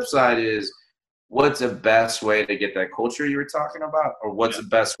flip side is, what's the best way to get that culture you were talking about? Or what's the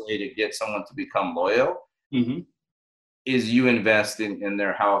best way to get someone to become loyal? Mm-hmm. Is you investing in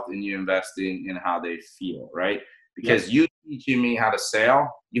their health and you investing in how they feel, right? Because you teaching me how to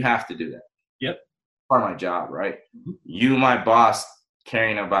sell, you have to do that. Yep. Part of my job, right? Mm-hmm. You, my boss,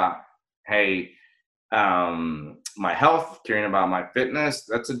 caring about, hey, my health, caring about my fitness,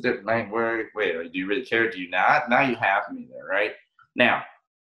 that's a different, like, wait, do you really care? Do you not? Now you have me there, right? Now,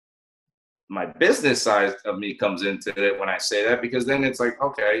 my business side of me comes into it when I say that, because then it's like,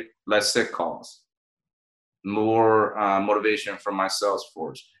 okay, less sick calls, more motivation from my sales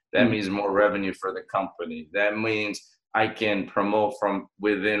force. That means more revenue for the company. That means I can promote from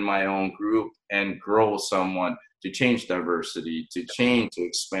within my own group and grow someone to change diversity, to change, to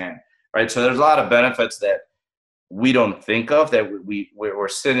expand, right? So there's a lot of benefits that we don't think of, that we're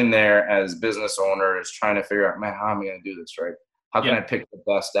sitting there as business owners trying to figure out, man, how am I going to do this, right? How can I pick the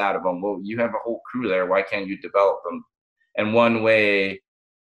best out of them? Well, you have a whole crew there. Why can't you develop them? And one way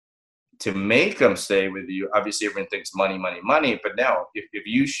to make them stay with you, obviously everyone thinks money, but no, if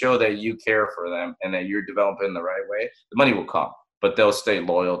you show that you care for them and that you're developing the right way, the money will come, but they'll stay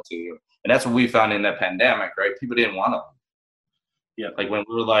loyal to you. And that's what we found in the pandemic, right? People didn't want to. Yeah. Like when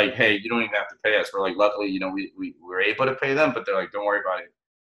we were like, hey, you don't even have to pay us. We're like, luckily, we were able to pay them, but they're like, don't worry about it.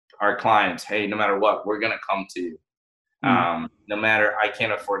 Our clients, hey, no matter what, we're going to come to you. No matter, I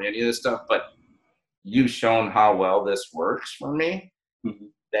can't afford any of this stuff, but you've shown how well this works for me,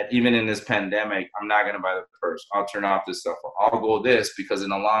 that even in this pandemic, I'm not going to buy the purse. I'll turn off this stuff. I'll go this, because in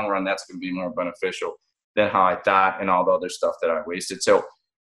the long run, that's going to be more beneficial than how I thought and all the other stuff that I wasted. So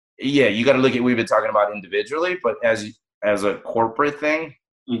yeah, you got to look at, we've been talking about individually, but as a corporate thing,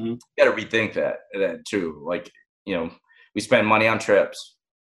 you got to rethink that too. Like, we spend money on trips,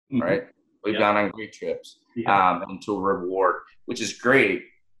 right? We've gone on great trips, and to reward, which is great.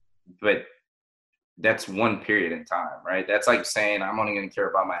 But that's one period in time, right? That's like saying I'm only going to care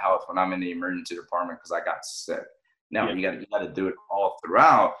about my health when I'm in the emergency department because I got sick. No, Yeah. you got to do it all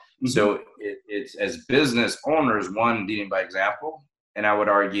throughout. Mm-hmm. So it's as business owners, one, leading by example. And I would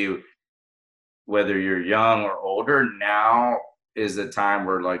argue whether you're young or older, now is the time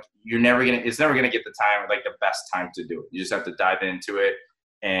where like it's never gonna get the time, like the best time to do it. You just have to dive into it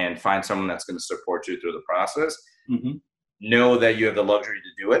and find someone that's going to support you through the process. Mm-hmm. Know that you have the luxury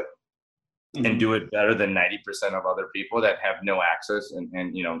to do it and Mm-hmm. do it better than 90% of other people that have no access and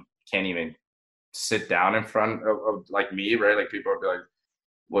can't even sit down in front of like me, right? Like people will be like,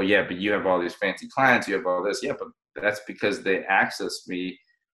 well, yeah, but you have all these fancy clients, you have all this. Yeah, but that's because they access me,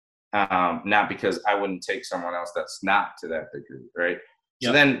 not because I wouldn't take someone else that's not to that degree, right?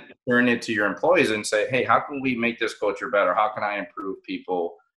 So Yep. then turn it to your employees and say, hey, how can we make this culture better? How can I improve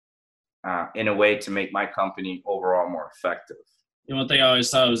people in a way to make my company overall more effective? You know, one thing I always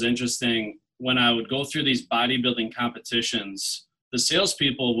thought was interesting, when I would go through these bodybuilding competitions, the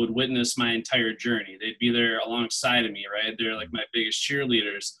salespeople would witness my entire journey. They'd be there alongside of me, right? They're like my biggest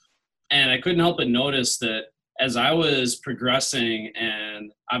cheerleaders. And I couldn't help but notice that as I was progressing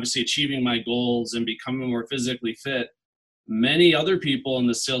and obviously achieving my goals and becoming more physically fit, many other people in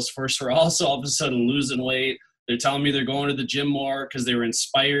the sales force were also all of a sudden losing weight. They're telling me they're going to the gym more because they were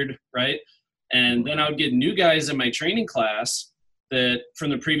inspired, right? And then I would get new guys in my training class that from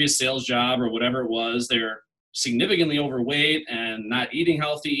the previous sales job or whatever it was, they're significantly overweight and not eating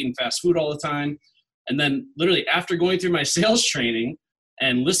healthy, eating fast food all the time. And then literally after going through my sales training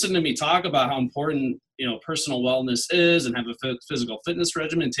and listening to me talk about how important, personal wellness is and have a physical fitness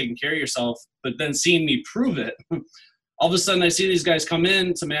regimen and taking care of yourself, but then seeing me prove it, all of a sudden I see these guys come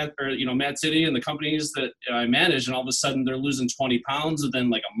in to Mad City and the companies that I manage, and all of a sudden they're losing 20 pounds within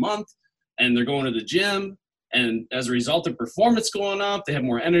like a month, and they're going to the gym. And as a result, their performance going up, they have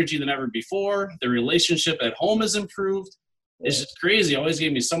more energy than ever before. Their relationship at home is improved. It's just crazy. It always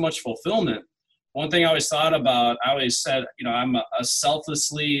gave me so much fulfillment. One thing I always thought about, I always said, I'm a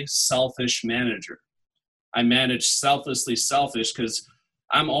selflessly selfish manager. I manage selflessly selfish because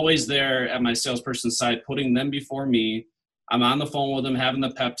I'm always there at my salesperson's side, putting them before me. I'm on the phone with them, having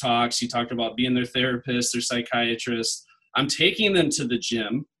the pep talks. You talked about being their therapist, their psychiatrist. I'm taking them to the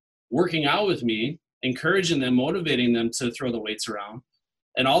gym, working out with me, encouraging them, motivating them to throw the weights around.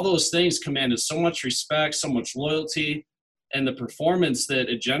 And all those things commanded so much respect, so much loyalty, and the performance that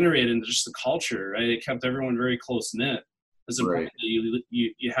it generated and just the culture, right? It kept everyone very close knit. It's important that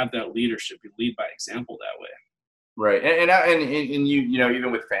you have that leadership. You lead by example that way. Right. And you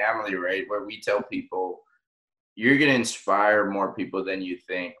even with family, right, where we tell people you're going to inspire more people than you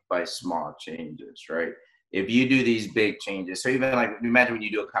think by small changes, right? If you do these big changes, so even like imagine when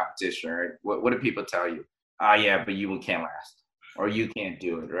you do a competition, right? What do people tell you? Yeah, but you can't last, or you can't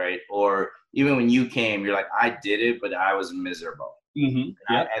do it, right? Or even when you came, you're like, I did it, but I was miserable.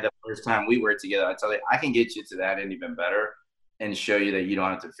 Mm-hmm. Yep. And the first time we worked together, I tell you, I can get you to that and even better, and show you that you don't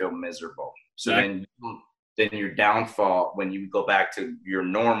have to feel miserable. So then your downfall, when you go back to your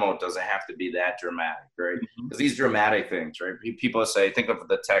normal, doesn't have to be that dramatic, right? Because these dramatic things, right? People say, think of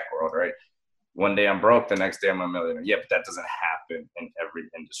the tech world, right? One day I'm broke, the next day I'm a millionaire. Yeah, but that doesn't happen in every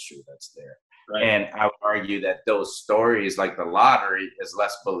industry that's there. Right. And I would argue that those stories, like the lottery, is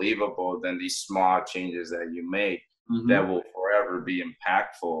less believable than these small changes that you make that will forever be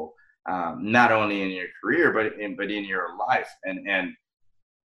impactful, not only in your career, but in your life. And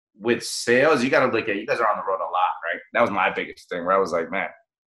with sales, you got to look at, you guys are on the road a lot, right? That was my biggest thing where I was like, man,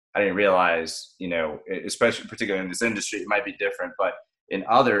 I didn't realize, especially particularly in this industry, it might be different, but in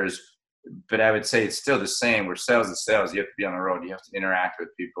others, but I would say it's still the same where sales is sales. You have to be on the road. You have to interact with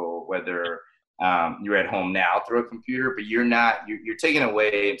people, whether you're at home now through a computer, but you're taken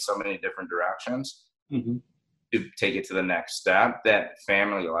away in so many different directions to take it to the next step. That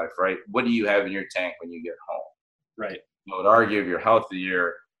family life, right? What do you have in your tank when you get home? Right. I would argue if you're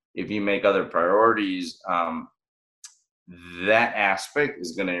healthier, if you make other priorities, that aspect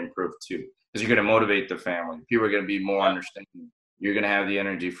is going to improve too, because you're going to motivate the family. People are going to be more understanding. You're going to have the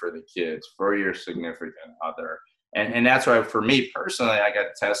energy for the kids, for your significant other. And that's why for me personally, I got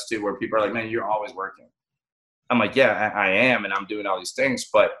tests too where people are like, man, you're always working. I'm like, yeah, I am. And I'm doing all these things,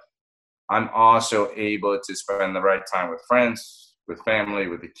 but I'm also able to spend the right time with friends, with family,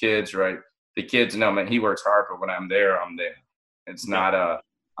 with the kids, right? The kids know, man, he works hard, but when I'm there, I'm there. It's not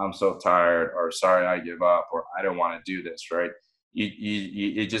I'm so tired, or sorry, I give up, or I don't want to do this, right?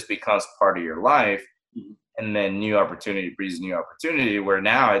 It just becomes part of your life. And then new opportunity breeds new opportunity, where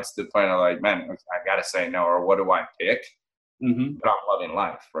now it's the point of like, man, I got to say no, or what do I pick? But I'm loving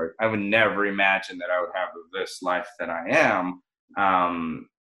life, right? I would never imagine that I would have this life that I am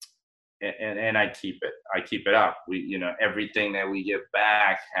and I keep it up. Everything that we give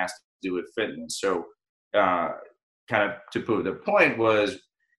back has to do with fitness. So kind of to prove the point was,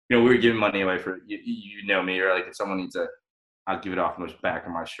 we were giving money away for, me, or like if someone needs I'll give it off the back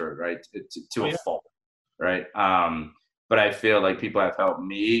of my shirt, right? To a fault, right? But I feel like people have helped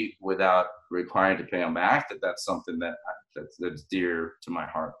me without requiring to pay them back. That's something that's dear to my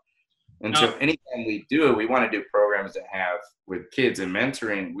heart. And so anytime we do it, we want to do programs that have with kids and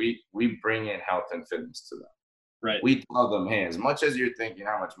mentoring, we bring in health and fitness to them. Right. We tell them, hey, as much as you're thinking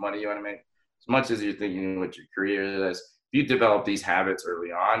how much money you want to make, as much as you're thinking what your career is, if you develop these habits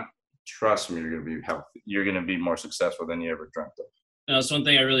early on, trust me, you're going to be healthy. You're going to be more successful than you ever dreamt of. That's one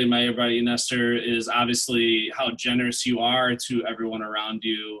thing I really admire about you, Nestor, is obviously how generous you are to everyone around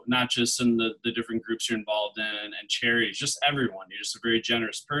you, not just in the different groups you're involved in and charities, just everyone. You're just a very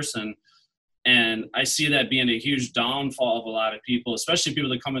generous person. And I see that being a huge downfall of a lot of people, especially people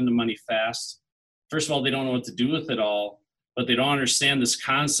that come into money fast. First of all, they don't know what to do with it all, but they don't understand this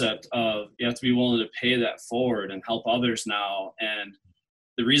concept of you have to be willing to pay that forward and help others now. And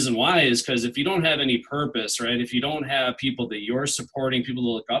the reason why is because if you don't have any purpose, right? If you don't have people that you're supporting, people to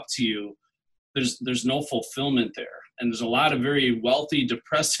look up to you, there's no fulfillment there. And there's a lot of very wealthy,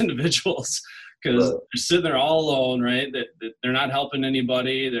 depressed individuals because they're sitting there all alone, right? That they're not helping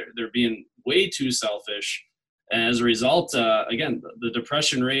anybody. They're being way too selfish. And as a result, again, the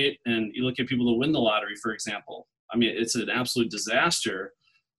depression rate, and you look at people that win the lottery, for example, I mean, it's an absolute disaster.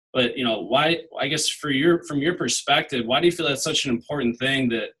 But, why, I guess from your perspective, why do you feel that's such an important thing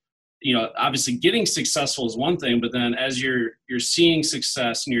that, obviously getting successful is one thing, but then as you're seeing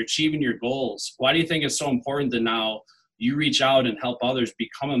success and you're achieving your goals, why do you think it's so important that now you reach out and help others,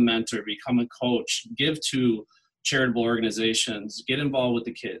 become a mentor, become a coach, give to charitable organizations, get involved with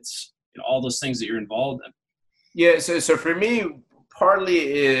the kids, all those things that you're involved in? Yeah. So for me,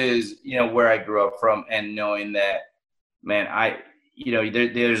 partly is, where I grew up from and knowing that, man,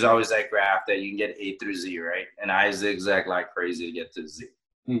 there's always that graph that you can get A through Z, right? And I zigzag like crazy to get to Z.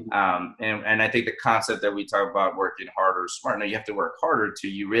 Mm-hmm. And I think the concept that we talk about working harder, smart, no, you have to work harder till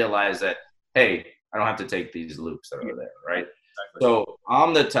you realize that, hey, I don't have to take these loops that are there, right? Exactly. So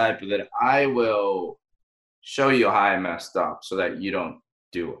I'm the type that I will show you how I messed up so that you don't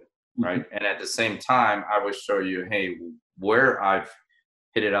do it, right? Mm-hmm. And at the same time, I will show you, hey, where I've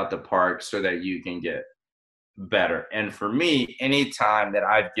hit it out the park so that you can get better. And for me, anytime that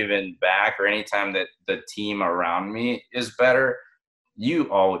I've given back or anytime that the team around me is better,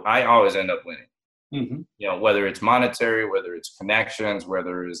 I always end up winning. Mm-hmm. Whether it's monetary, whether it's connections,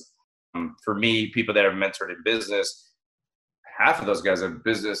 whether it's for me, people that have mentored in business, half of those guys have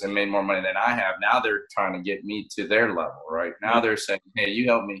business and made more money than I have. Now they're trying to get me to their level, right? Now they're saying, hey, you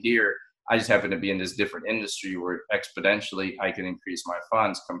helped me here. I just happen to be in this different industry where exponentially I can increase my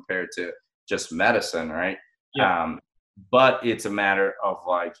funds compared to just medicine, right? Yeah. But it's a matter of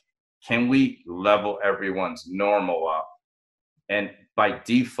like, can we level everyone's normal up? And by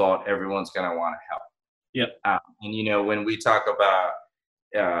default, everyone's going to want to help. Yep. And, when we talk about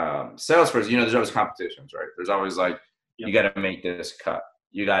Salesforce, there's always competitions, right? There's always like, you got to make this cut.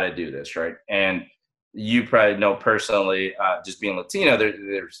 You got to do this, right? And you probably know personally, just being Latino,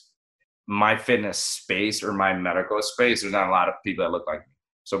 there's my fitness space or my medical space. There's not a lot of people that look like me.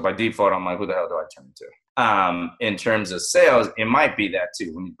 So by default, I'm like, who the hell do I turn to? In terms of sales, it might be that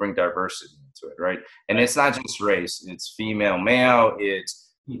too, when you bring diversity into it, right? And it's not just race, it's female, male,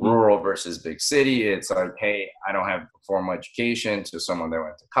 it's rural versus big city. It's like, hey, I don't have formal education to someone that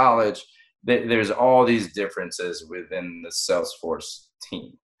went to college. There's all these differences within the Salesforce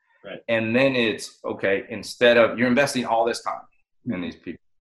team. Right. And then it's, okay, instead of, you're investing all this time in these people,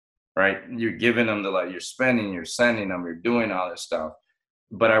 right? You're giving them you're spending, you're sending them, you're doing all this stuff.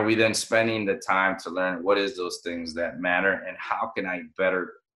 But are we then spending the time to learn what is those things that matter and how can I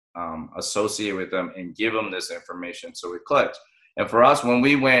better associate with them and give them this information so it clicks? And for us, when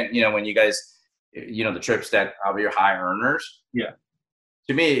we went, when you guys, the trips that of your high earners, yeah,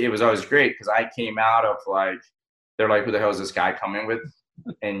 to me, it was always great because I came out of they're like, who the hell is this guy coming with?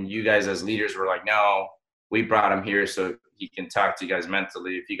 And you guys as leaders were like, no, we brought him here so he can talk to you guys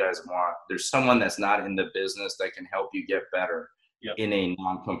mentally if you guys want. There's someone that's not in the business that can help you get better. Yep. In a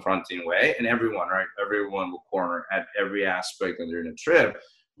non-confronting way. And everyone, right? Everyone will corner at every aspect of their trip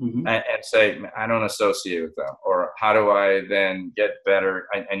and say, I don't associate with them. Or how do I then get better?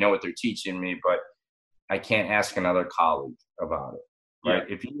 I know what they're teaching me, but I can't ask another colleague about it, right?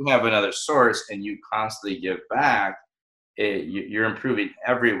 If you have another source and you constantly give back, you're improving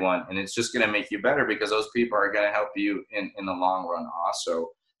everyone. And it's just going to make you better because those people are going to help you in the long run also.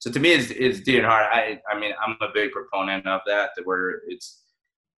 So to me, it's dear and hard. I mean, I'm a big proponent of that where it's,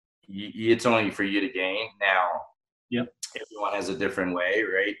 it's only for you to gain. Now, Yep. everyone has a different way,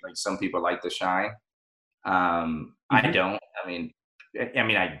 right? Like some people like to shine. I Hmm. don't.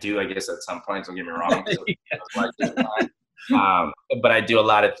 I do. I guess at some points. Don't get me wrong. So I like to shine. But I do a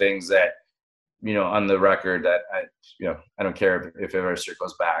lot of things that, on the record that I don't care if ever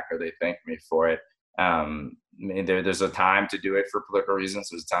circles back or they thank me for it. There's a time to do it for political reasons.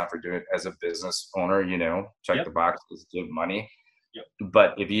 There's a time for doing it as a business owner, check Yep. the boxes, give money. Yep.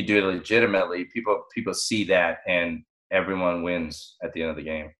 But if you do it legitimately, people see that and everyone wins at the end of the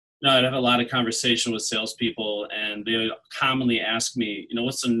game. No, I'd have a lot of conversation with salespeople, and they would commonly ask me,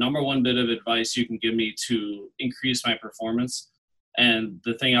 what's the number one bit of advice you can give me to increase my performance? And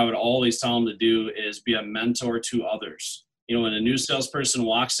the thing I would always tell them to do is be a mentor to others. When a new salesperson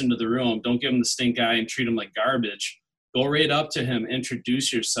walks into the room, don't give them the stink eye and treat them like garbage. Go right up to him,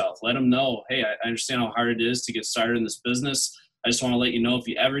 introduce yourself, let him know, hey, I understand how hard it is to get started in this business. I just want to let you know, if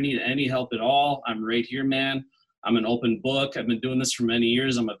you ever need any help at all, I'm right here, man. I'm an open book. I've been doing this for many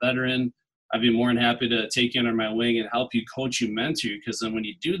years. I'm a veteran. I'd be more than happy to take you under my wing and help you, coach you, mentor you. Because then when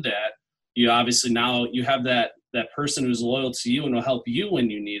you do that, you obviously now you have that person who's loyal to you and will help you when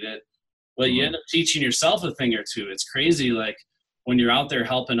you need it. But you end up teaching yourself a thing or two. It's crazy, like when you're out there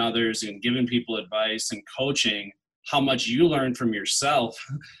helping others and giving people advice and coaching, how much you learn from yourself.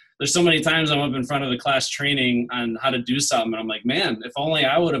 There's so many times I'm up in front of the class training on how to do something, and I'm like, man, if only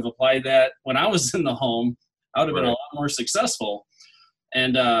I would have applied that when I was in the home, I would have been a lot more successful.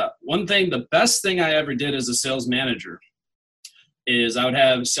 And one thing, the best thing I ever did as a sales manager is I would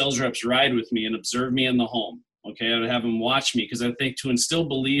have sales reps ride with me and observe me in the home. Okay, I would have them watch me, because I think to instill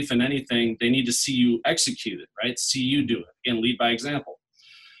belief in anything, they need to see you execute it, right? See you do it, and lead by example.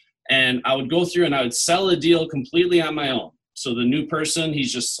 And I would go through and I would sell a deal completely on my own. So the new person,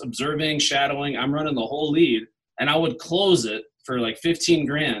 he's just observing, shadowing, I'm running the whole lead, and I would close it for like 15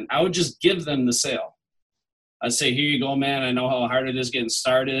 grand. I would just give them the sale. I'd say, here you go, man. I know how hard it is getting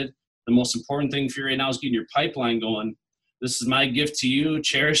started. The most important thing for you right now is getting your pipeline going. This is my gift to you.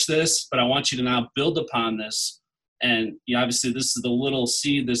 Cherish this, but I want you to now build upon this. And obviously, this is the little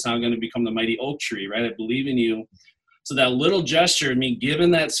seed that's now going to become the mighty oak tree, right? I believe in you. So that little gesture, me giving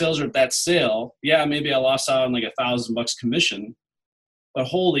that sales rep that sale, yeah, maybe I lost out on like $1,000 commission, but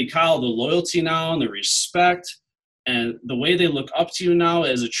holy cow, the loyalty now and the respect and the way they look up to you now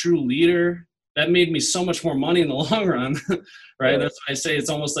as a true leader, that made me so much more money in the long run, right? That's why I say it's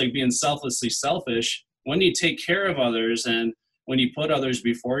almost like being selflessly selfish. When you take care of others and when you put others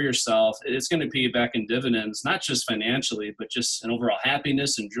before yourself, it's going to pay you back in dividends, not just financially, but just in overall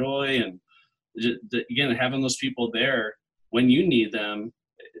happiness and joy. And again, having those people there when you need them,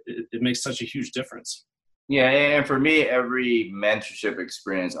 it makes such a huge difference. Yeah, and for me, every mentorship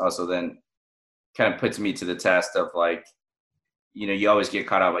experience also then kind of puts me to the test of like, you always get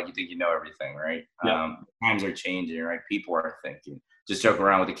caught up like you think you know everything, right? Yeah. Times are changing, right? People are thinking. Just joke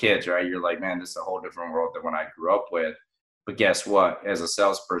around with the kids, right? You're like, man, this is a whole different world than when I grew up with. But guess what? As a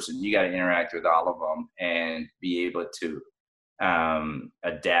salesperson, you got to interact with all of them and be able to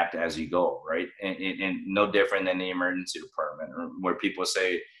adapt as you go, right? And no different than the emergency department, or where people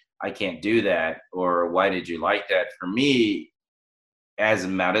say, I can't do that, or why did you like that? For me, as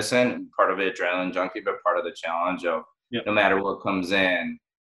medicine, part of it adrenaline junkie, but part of the challenge of no matter what comes in,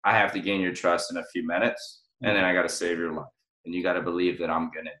 I have to gain your trust in a few minutes, and then I got to save your life, and you got to believe that I'm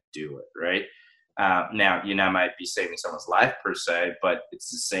gonna do it, right? Now, might be saving someone's life per se, but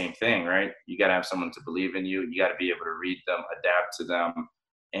it's the same thing, right? You got to have someone to believe in you. You got to be able to read them, adapt to them,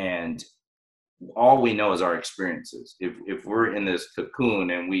 and all we know is our experiences. If we're in this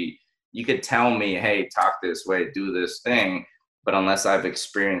cocoon and you could tell me, hey, talk this way, do this thing, but unless I've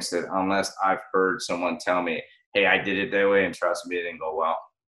experienced it, unless I've heard someone tell me, hey, I did it that way, and trust me, it didn't go well,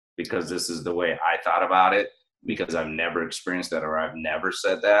 because this is the way I thought about it, because I've never experienced that, or I've never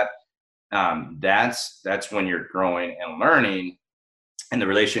said that. That's when you're growing and learning, and the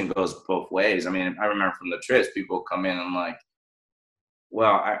relation goes both ways. I mean, I remember from the trips, people come in and like,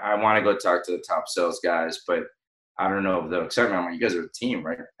 well, I want to go talk to the top sales guys, but I don't know if they'll accept me. I'm like, you guys are a team,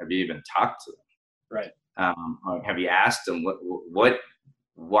 right? Have you even talked to them? Right. Have you asked them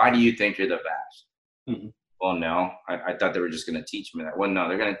why do you think you're the best? Mm-hmm. Well, no, I thought they were just going to teach me that. Well, no,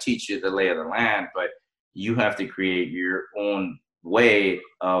 they're going to teach you the lay of the land, but you have to create your own way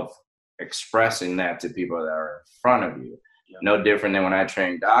of expressing that to people that are in front of you. Yeah. No different than when I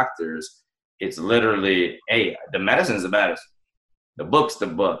train doctors. It's literally, hey, the medicine's the medicine, the book's the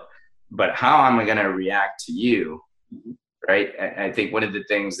book, but how am I going to react to you, right? I think one of the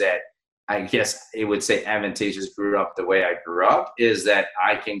things that I guess it would say advantageous grew up the way I grew up is that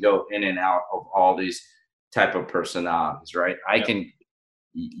I can go in and out of all these type of personalities, right? I can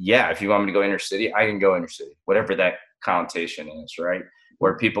yeah, if you want me to go inner city, I can go inner city, whatever that connotation is, right?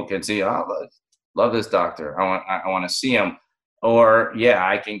 Where people can see, oh, love this doctor. I want to see him. Or yeah,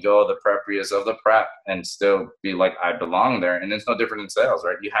 I can go the preppiest of the prep and still be like, I belong there. And it's no different in sales,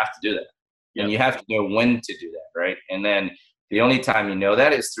 right? You have to do that. Yep. And you have to know when to do that, right? And then the only time you know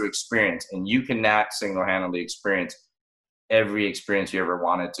that is through experience. And you cannot single-handedly experience every experience you ever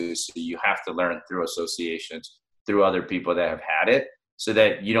wanted to. So you have to learn through associations, through other people that have had it, so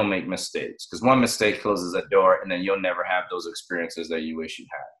that you don't make mistakes. Because one mistake closes a door, and then you'll never have those experiences that you wish you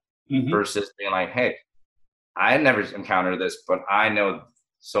had. Mm-hmm. Versus being like, hey, I never encountered this, but I know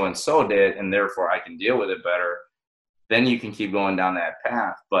so-and-so did, and therefore I can deal with it better. Then you can keep going down that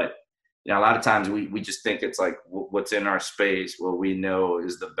path. But a lot of times we just think it's like what's in our space, what we know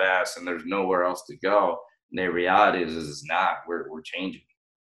is the best, and there's nowhere else to go. And the reality is it's not. We're changing.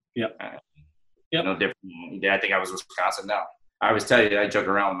 Yep. No different. I think I was Wisconsin now. I always tell you, I joke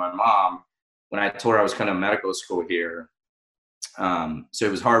around with my mom when I told her I was coming to medical school here. So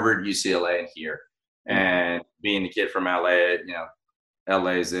it was Harvard, UCLA, and here. And being a kid from LA,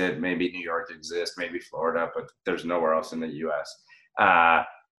 LA is it. Maybe New York exists, maybe Florida, but there's nowhere else in the U.S.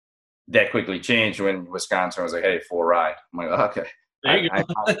 That quickly changed when Wisconsin was like, hey, full ride. I'm like, okay. There you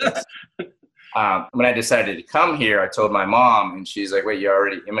go. When I decided to come here, I told my mom, and she's like, wait, you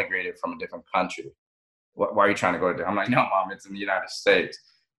already immigrated from a different country. Why are you trying to go to? I'm like, no, Mom, it's in the United States.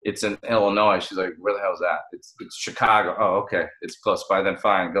 It's in Illinois. She's like, where the hell is that? It's Chicago. Oh, okay. It's close by. Then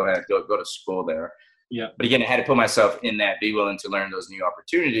fine. Go ahead. Go to school there. Yeah. But again, I had to put myself in that, be willing to learn those new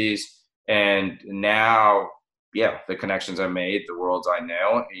opportunities. And now, yeah, the connections I made, the worlds I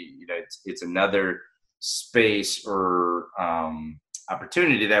know, it's another space or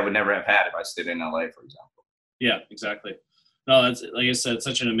opportunity that I would never have had if I stayed in LA, for example. Yeah, exactly. No, that's, like I said,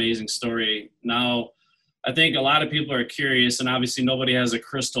 such an amazing story. Now, I think a lot of people are curious, and obviously nobody has a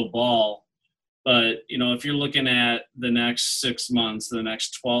crystal ball, but, if you're looking at the next 6 months, the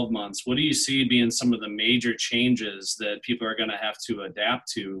next 12 months, what do you see being some of the major changes that people are going to have to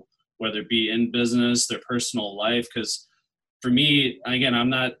adapt to, whether it be in business, their personal life? Because for me, again, I'm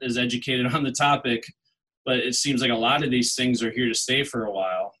not as educated on the topic, but it seems like a lot of these things are here to stay for a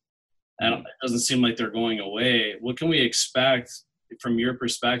while. And it doesn't seem like they're going away. What can we expect from your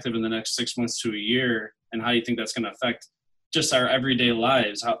perspective in the next 6 months to a year, and how do you think that's going to affect just our everyday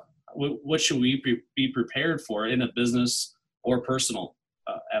lives? What should we be prepared for in a business or personal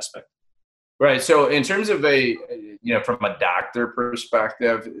aspect? Right. So in terms of from a doctor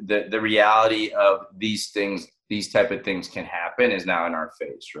perspective, the reality of these things, these type of things can happen is now in our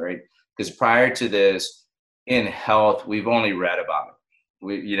face, right? Because prior to this, in health, we've only read about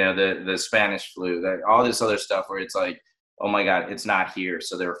it. The Spanish flu, all this other stuff where it's like, oh my God, it's not here,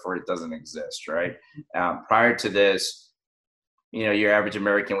 so therefore it doesn't exist, right? Prior to this, your average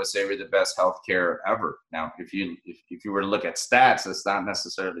American would say we're the best healthcare ever. Now, if you were to look at stats, that's not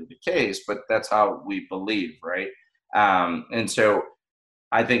necessarily the case, but that's how we believe, right? And so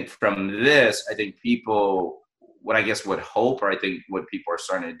I think from this, people, what I guess would hope, or I think what people are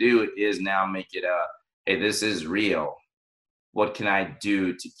starting to do is now make it hey, this is real. What can I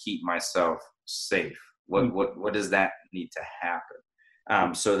do to keep myself safe? What does that need to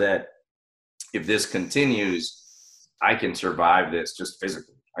happen? So that if this continues, I can survive this just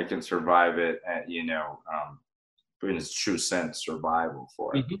physically. I can survive it at, in its true sense, survival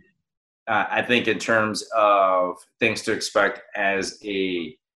for it. Mm-hmm. I think in terms of things to expect as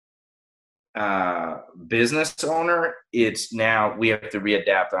a business owner, it's now we have to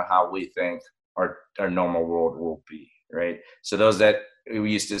readapt on how we think our normal world will be, right? So those that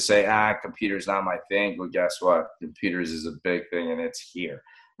we used to say, computer's not my thing. Well, guess what? Computers is a big thing, and it's here.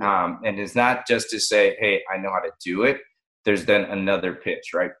 And it's not just to say, hey, I know how to do it. There's then another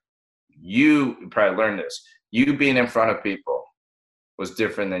pitch, right? You probably learned this. You being in front of people was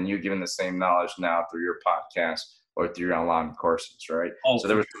different than you giving the same knowledge now through your podcast or through your online courses, right? So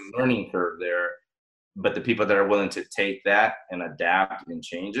there was a learning curve there. But the people that are willing to take that and adapt and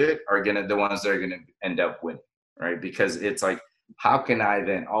change it are the ones that are gonna end up winning, right? Because it's like, how can I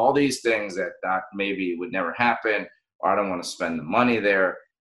then all these things that maybe would never happen, or I don't want to spend the money there.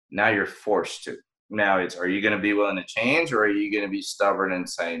 Now you're forced to. Now are you going to be willing to change, or are you going to be stubborn and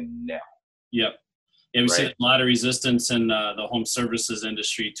say no? Yep. Yeah, we see a lot of resistance in the home services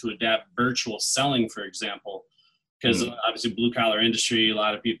industry to adapt virtual selling, for example, because obviously blue collar industry, a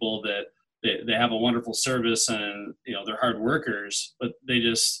lot of people that they have a wonderful service and they're hard workers, but they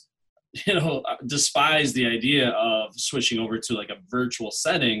just despise the idea of switching over to like a virtual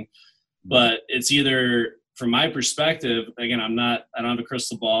setting. But it's either, from my perspective, again, I don't have a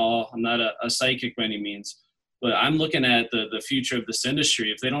crystal ball. I'm not a psychic by any means, But I'm looking at the future of this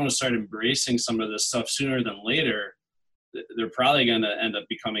industry. If they don't start embracing some of this stuff sooner than later, they're probably going to end up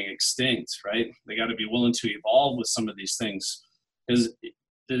becoming extinct, right? They got to be willing to evolve with some of these things, because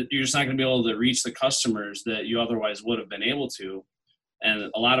you're just not going to be able to reach the customers that you otherwise would have been able to.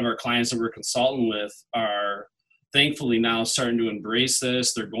 And a lot of our clients that we're consulting with are thankfully now starting to embrace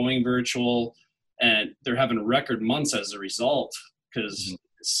this. They're going virtual, and they're having record months as a result, because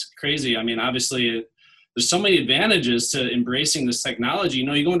it's crazy. I mean, obviously, there's so many advantages to embracing this technology. You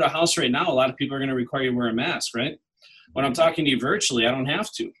know, you go into a house right now, a lot of people are going to require you to wear a mask, right? When I'm talking to you virtually, I don't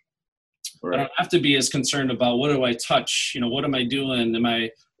have to. Right. I don't have to be as concerned about what do I touch? You know, what am I doing? Am I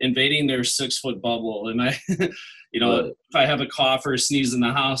invading their 6-foot bubble? Am I, you know, if I have a cough or a sneeze in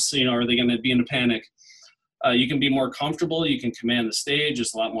the house, you know, are they going to be in a panic? You can be more comfortable. You can command the stage.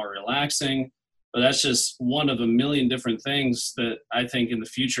 It's a lot more relaxing. But that's just one of a million different things that I think in the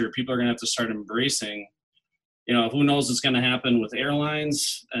future people are going to have to start embracing. You know, who knows what's going to happen with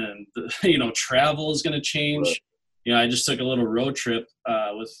airlines, and, you know, travel is going to change. Right. You know, I just took a little road trip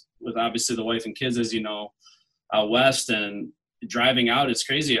with obviously the wife and kids, as you know, out west, and driving out, it's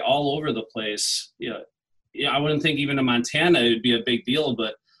crazy all over the place. You know, I wouldn't think even in Montana it would be a big deal,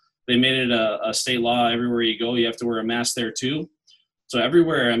 but they made it a state law. Everywhere you go, you have to wear a mask there too. So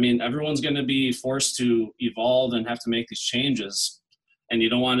everywhere, I mean, everyone's going to be forced to evolve and have to make these changes. And you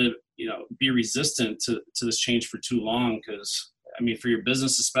don't want to, you know, be resistant to this change for too long, because, I mean, for your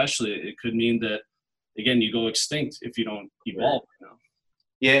business especially, it could mean that, again, you go extinct if you don't evolve. You know?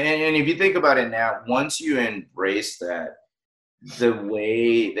 Yeah, and if you think about it now, once you embrace that, the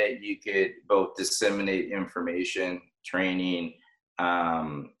way that you could both disseminate information, training,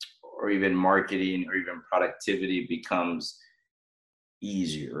 or even marketing or even productivity becomes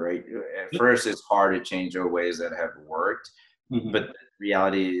easier, right? At first, it's hard to change our ways that have worked. But the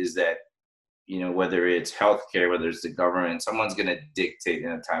reality is that, you know, whether it's healthcare, whether it's the government, someone's going to dictate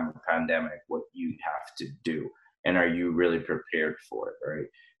in a time of pandemic what you have to do. And are you really prepared for it, right?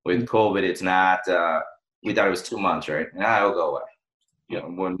 With COVID, it's not, we thought it was 2 months, right? Nah, it'll go away. You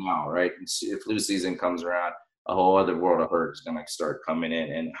know, well, now, right? If flu season comes around, a whole other world of hurt is going to start coming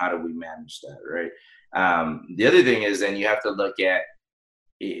in. And how do we manage that, right? The other thing is then you have to look at,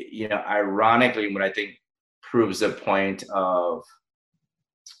 you know, ironically, what I think proves the point of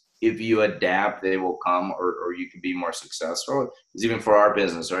if you adapt, they will come, or you can be more successful. Is even for our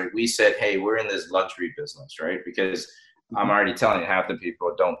business, right? We said, hey, we're in this luxury business, right? Because I'm already telling you, half the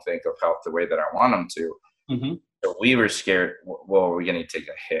people don't think of health the way that I want them to. So we were scared, well, we're going to take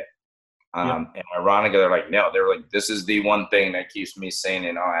a hit. And ironically, they're like, no, they're like, this is the one thing that keeps me sane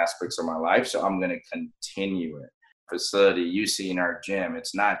in all aspects of my life. So I'm going to continue it. Facility you see in our gym,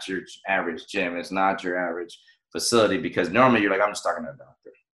 it's not your average gym, it's not your average facility, because normally you're like, I'm just talking to a doctor.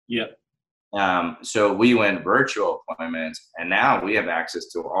 So we went virtual appointments, and now we have access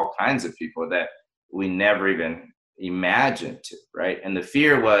to all kinds of people that we never even imagined to, right? And the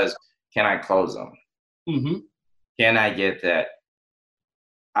fear was, can I close them? Can I get that?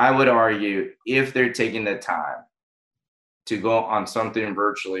 I would argue, if they're taking the time to go on something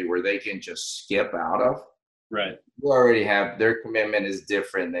virtually where they can just skip out of, right, you already have, their commitment is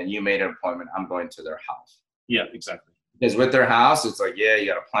different than you made an appointment, I'm going to their house. Yeah, exactly. Because with their house, it's like, yeah, you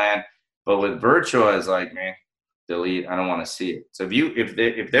got a plan. But with virtual, it's like, man, delete, I don't want to see it. So if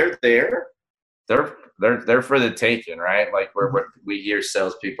they're there, they're for the taking, right? Like we hear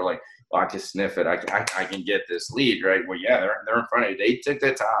salespeople like, oh, I can sniff it, I can get this lead, right? Well, yeah, they're in front of you. They took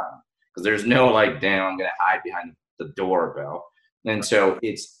their time, because there's no like, damn, I'm gonna hide behind the doorbell. And so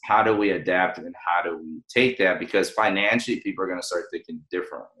it's, how do we adapt and how do we take that? Because financially, people are going to start thinking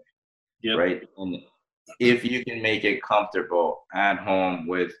differently, right? And if you can make it comfortable at home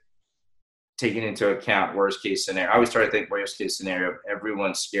with taking into account worst case scenario, I always try to think worst case scenario.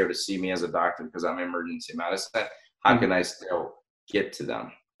 Everyone's scared to see me as a doctor because I'm emergency medicine. How can I still get to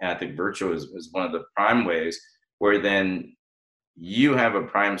them? And I think virtual is one of the prime ways, where then you have a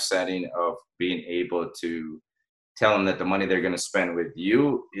prime setting of being able to tell them that the money they're going to spend with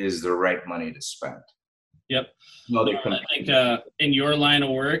you is the right money to spend. Yep. I think in your line of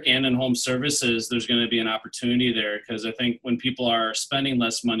work and in home services, there's going to be an opportunity there, because I think when people are spending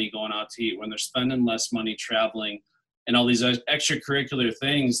less money going out to eat, when they're spending less money traveling and all these extracurricular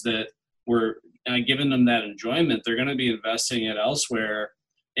things that we're giving them that enjoyment, they're going to be investing it elsewhere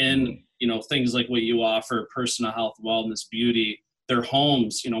in, you know, things like what you offer, personal health, wellness, beauty, their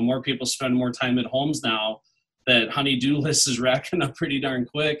homes. You know, more people spend more time at homes now. That honey-do list is racking up pretty darn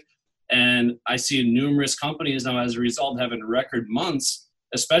quick. And I see numerous companies now, as a result, having record months,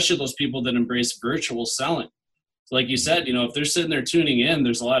 especially those people that embrace virtual selling. So like you said, you know, if they're sitting there tuning in,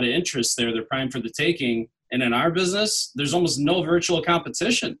 there's a lot of interest there. They're primed for the taking. And in our business, there's almost no virtual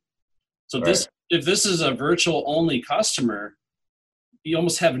competition. So if this is a virtual only customer, you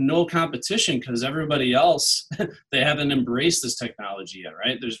almost have no competition because everybody else, they haven't embraced this technology yet,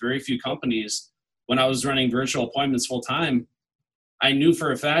 right? There's very few companies. When I was running virtual appointments full time, I knew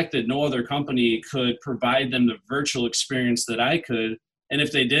for a fact that no other company could provide them the virtual experience that I could. And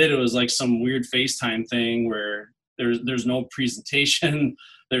if they did, it was like some weird FaceTime thing where there's no presentation,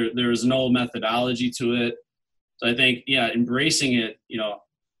 there's no methodology to it. So I think, embracing it,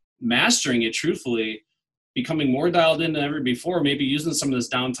 mastering it truthfully, becoming more dialed in than ever before, maybe using some of this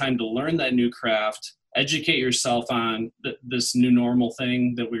downtime to learn that new craft, educate yourself on this new normal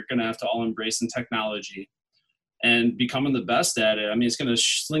thing that we're going to have to all embrace in technology, and becoming the best at it. I mean, it's going to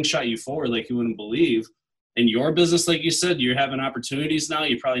slingshot you forward like you wouldn't believe. In your business, like you said, you're having opportunities now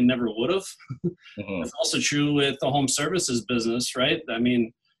you probably never would have. Mm-hmm. It's also true with the home services business, right? I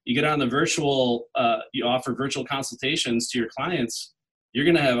mean, you get on the virtual, you offer virtual consultations to your clients, you're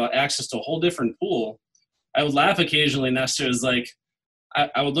going to have access to a whole different pool. I would laugh occasionally, Nestor, is like,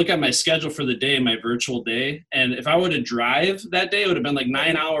 I would look at my schedule for the day, my virtual day, and if I were to drive that day, it would have been like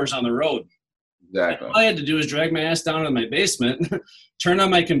 9 hours on the road. Exactly. All I had to do is drag my ass down to my basement, turn on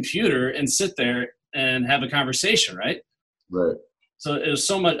my computer, and sit there and have a conversation, right? Right. So it was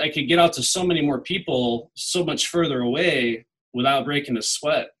so much, I could get out to so many more people so much further away without breaking a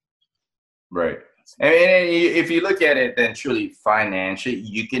sweat. Right. And if you look at it, then truly financially,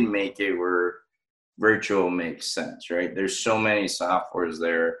 you can make it where virtual makes sense, right? There's so many softwares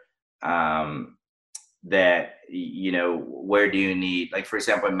there that, where do you need, like, for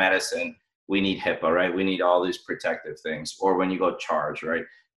example, in medicine, we need HIPAA, right? We need all these protective things, or when you go charge, right?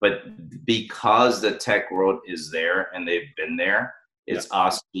 But because the tech world is there and they've been there, it's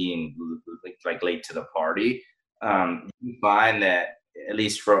us being like late to the party. You find that, at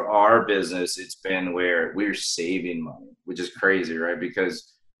least for our business, it's been where we're saving money, which is crazy, right?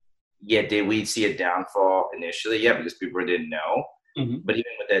 Because did we see a downfall initially? Yeah, because people didn't know. Mm-hmm. But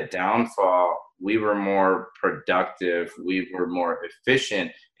even with that downfall, we were more productive. We were more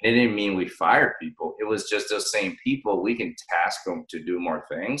efficient. And it didn't mean we fired people. It was just those same people. We can task them to do more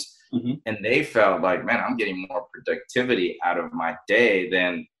things. Mm-hmm. And they felt like, man, I'm getting more productivity out of my day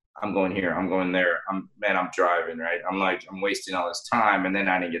than I'm going here, I'm going there. I'm driving, right? I'm wasting all this time, and then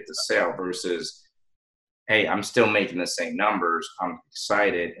I didn't get the sale versus, hey, I'm still making the same numbers. I'm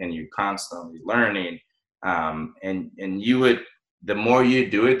excited, and you're constantly learning. And you would, the more you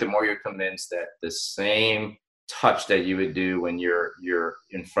do it, the more you're convinced that the same touch that you would do when you're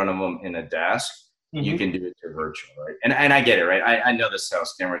in front of them in a desk, mm-hmm. you can do it to virtual, right? And I get it, right? I know the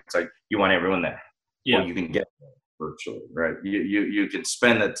sales camera. It's like you want everyone there. Yeah. Well, you can get there virtually, right? You can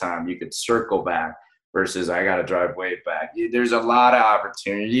spend the time. You could circle back versus I got to drive way back. There's a lot of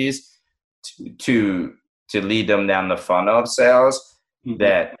opportunities to lead them down the funnel of sales, mm-hmm.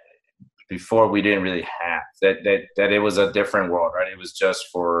 that before we didn't really have. That it was a different world, right? It was just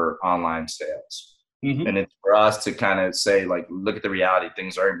for online sales. Mm-hmm. And it's for us to kind of say, like, look at the reality.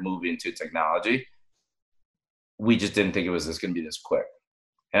 Things are moving to technology. We just didn't think it was going to be this quick.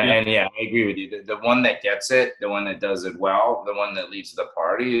 And I agree with you. The one that gets it, the one that does it well, the one that leads the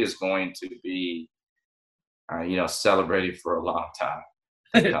party is going to be, celebrated for a long time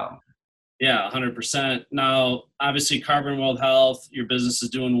to come. Yeah, 100%. Now, obviously, Carbon World Health, your business is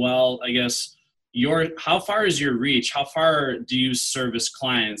doing well. I guess how far is your reach? How far do you service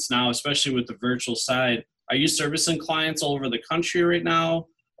clients now, especially with the virtual side? Are you servicing clients all over the country right now,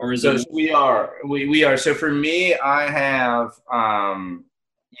 or is it? We are. So for me, I have,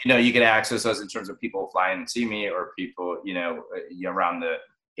 you can access us in terms of people flying and see me, or people, around the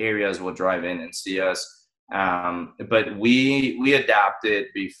areas will drive in and see us. But we adapted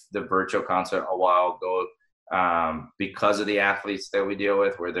the virtual concept a while ago, because of the athletes that we deal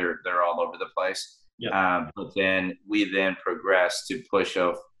with, where they're all over the place. Yep. But then we progressed to push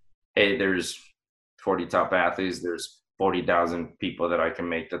of, hey, there's 40 top athletes, there's 40,000 people that I can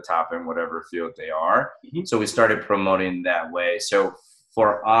make the top in whatever field they are. Mm-hmm. So we started promoting that way. So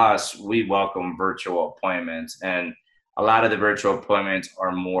for us, we welcome virtual appointments, and a lot of the virtual appointments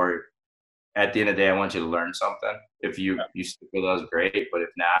are more, at the end of the day, I want you to learn something. If you stick with us, great. But if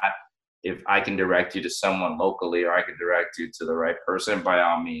not, if I can direct you to someone locally, or I can direct you to the right person, by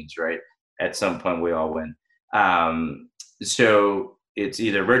all means, right? At some point, we all win. So it's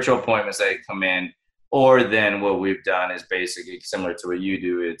either virtual appointments that come in, or then what we've done is basically similar to what you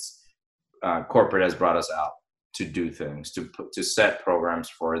do. It's corporate has brought us out to do things, to set programs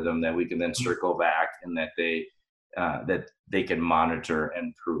for them that we can then circle back, and that they can monitor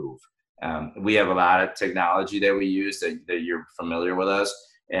and prove. We have a lot of technology that we use that you're familiar with us.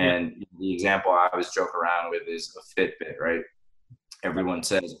 And the example I always joke around with is a Fitbit, right? Everyone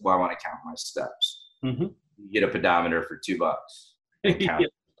says, well, I want to count my steps. Mm-hmm. You get a pedometer for $2 and count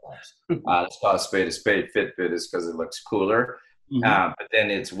steps. Let's call a spade a spade. Fitbit is because it looks cooler. Mm-hmm. But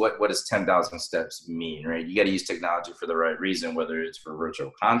then it's what does 10,000 steps mean, right? You got to use technology for the right reason, whether it's for virtual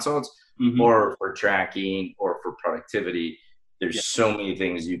consults or for tracking or for productivity. There's so many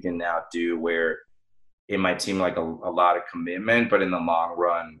things you can now do where it might seem like a lot of commitment, but in the long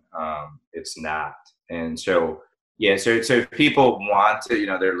run, it's not. And so, so if people want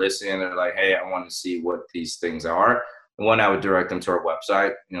to, they're listening, they're like, hey, I want to see what these things are. One, I would direct them to our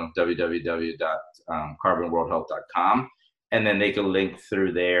website, www.carbonworldhealth.com. And then they can link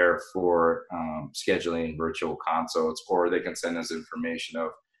through there for scheduling virtual consults, or they can send us information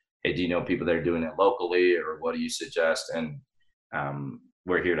of, hey, do you know people that are doing it locally, or what do you suggest? And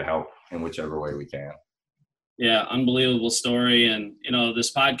we're here to help in whichever way we can. Yeah, unbelievable story. And,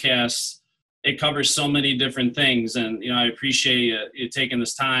 this podcast, it covers so many different things. And, I appreciate you taking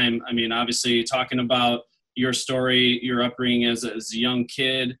this time. I mean, obviously talking about your story, your upbringing as a young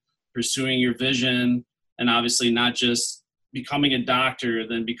kid, pursuing your vision, and obviously not just becoming a doctor,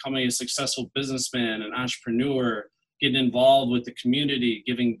 then becoming a successful businessman, an entrepreneur, getting involved with the community,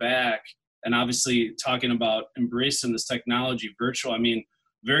 giving back, and obviously talking about embracing this technology, virtual. I mean,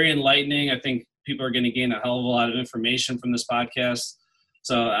 very enlightening. I think people are going to gain a hell of a lot of information from this podcast.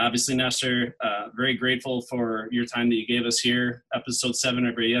 So obviously, Nestor, very grateful for your time that you gave us here. Episode 7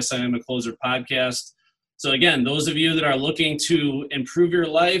 of our Yes, I Am a Closer podcast. So again, those of you that are looking to improve your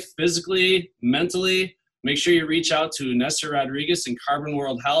life physically, mentally, make sure you reach out to Nestor Rodriguez and Carbon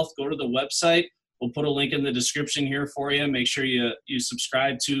World Health. Go to the website. We'll put a link in the description here for you. Make sure you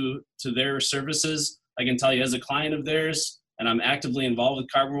subscribe to their services. I can tell you, as a client of theirs, and I'm actively involved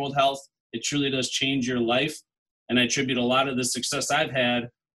with Carbon World Health, it truly does change your life. And I attribute a lot of the success I've had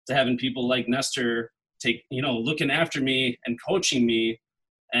to having people like Nestor looking after me and coaching me.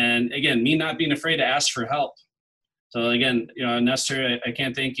 And again, me not being afraid to ask for help. So again, Nestor, I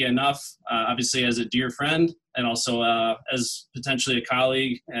can't thank you enough, obviously as a dear friend, and also as potentially a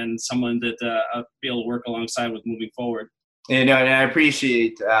colleague and someone that I'll be able to work alongside with moving forward. And I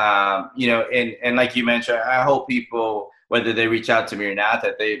appreciate, and like you mentioned, I hope people, whether they reach out to me or not,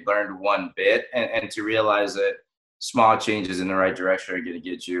 that they've learned one bit and to realize that small changes in the right direction are going to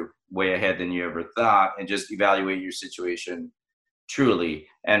get you way ahead than you ever thought, and just evaluate your situation truly.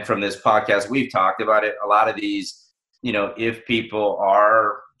 And from this podcast, we've talked about it. A lot of these, if people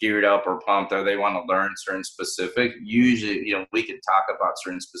are geared up or pumped or they want to learn certain specific, usually, we could talk about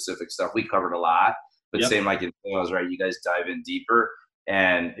certain specific stuff. We covered a lot, but same like in sales, right? You guys dive in deeper.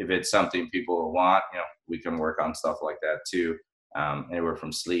 And if it's something people want, we can work on stuff like that too. Anywhere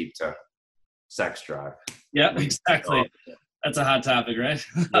from sleep to sex drive. Yeah, exactly. That's a hot topic, right?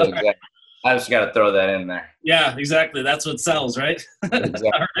 Yeah, exactly. I just got to throw that in there. Yeah, exactly. That's what sells, right?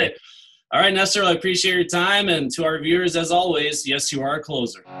 Exactly. All right, Nestor, I appreciate your time. And to our viewers, as always, yes, you are a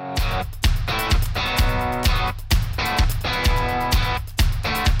closer.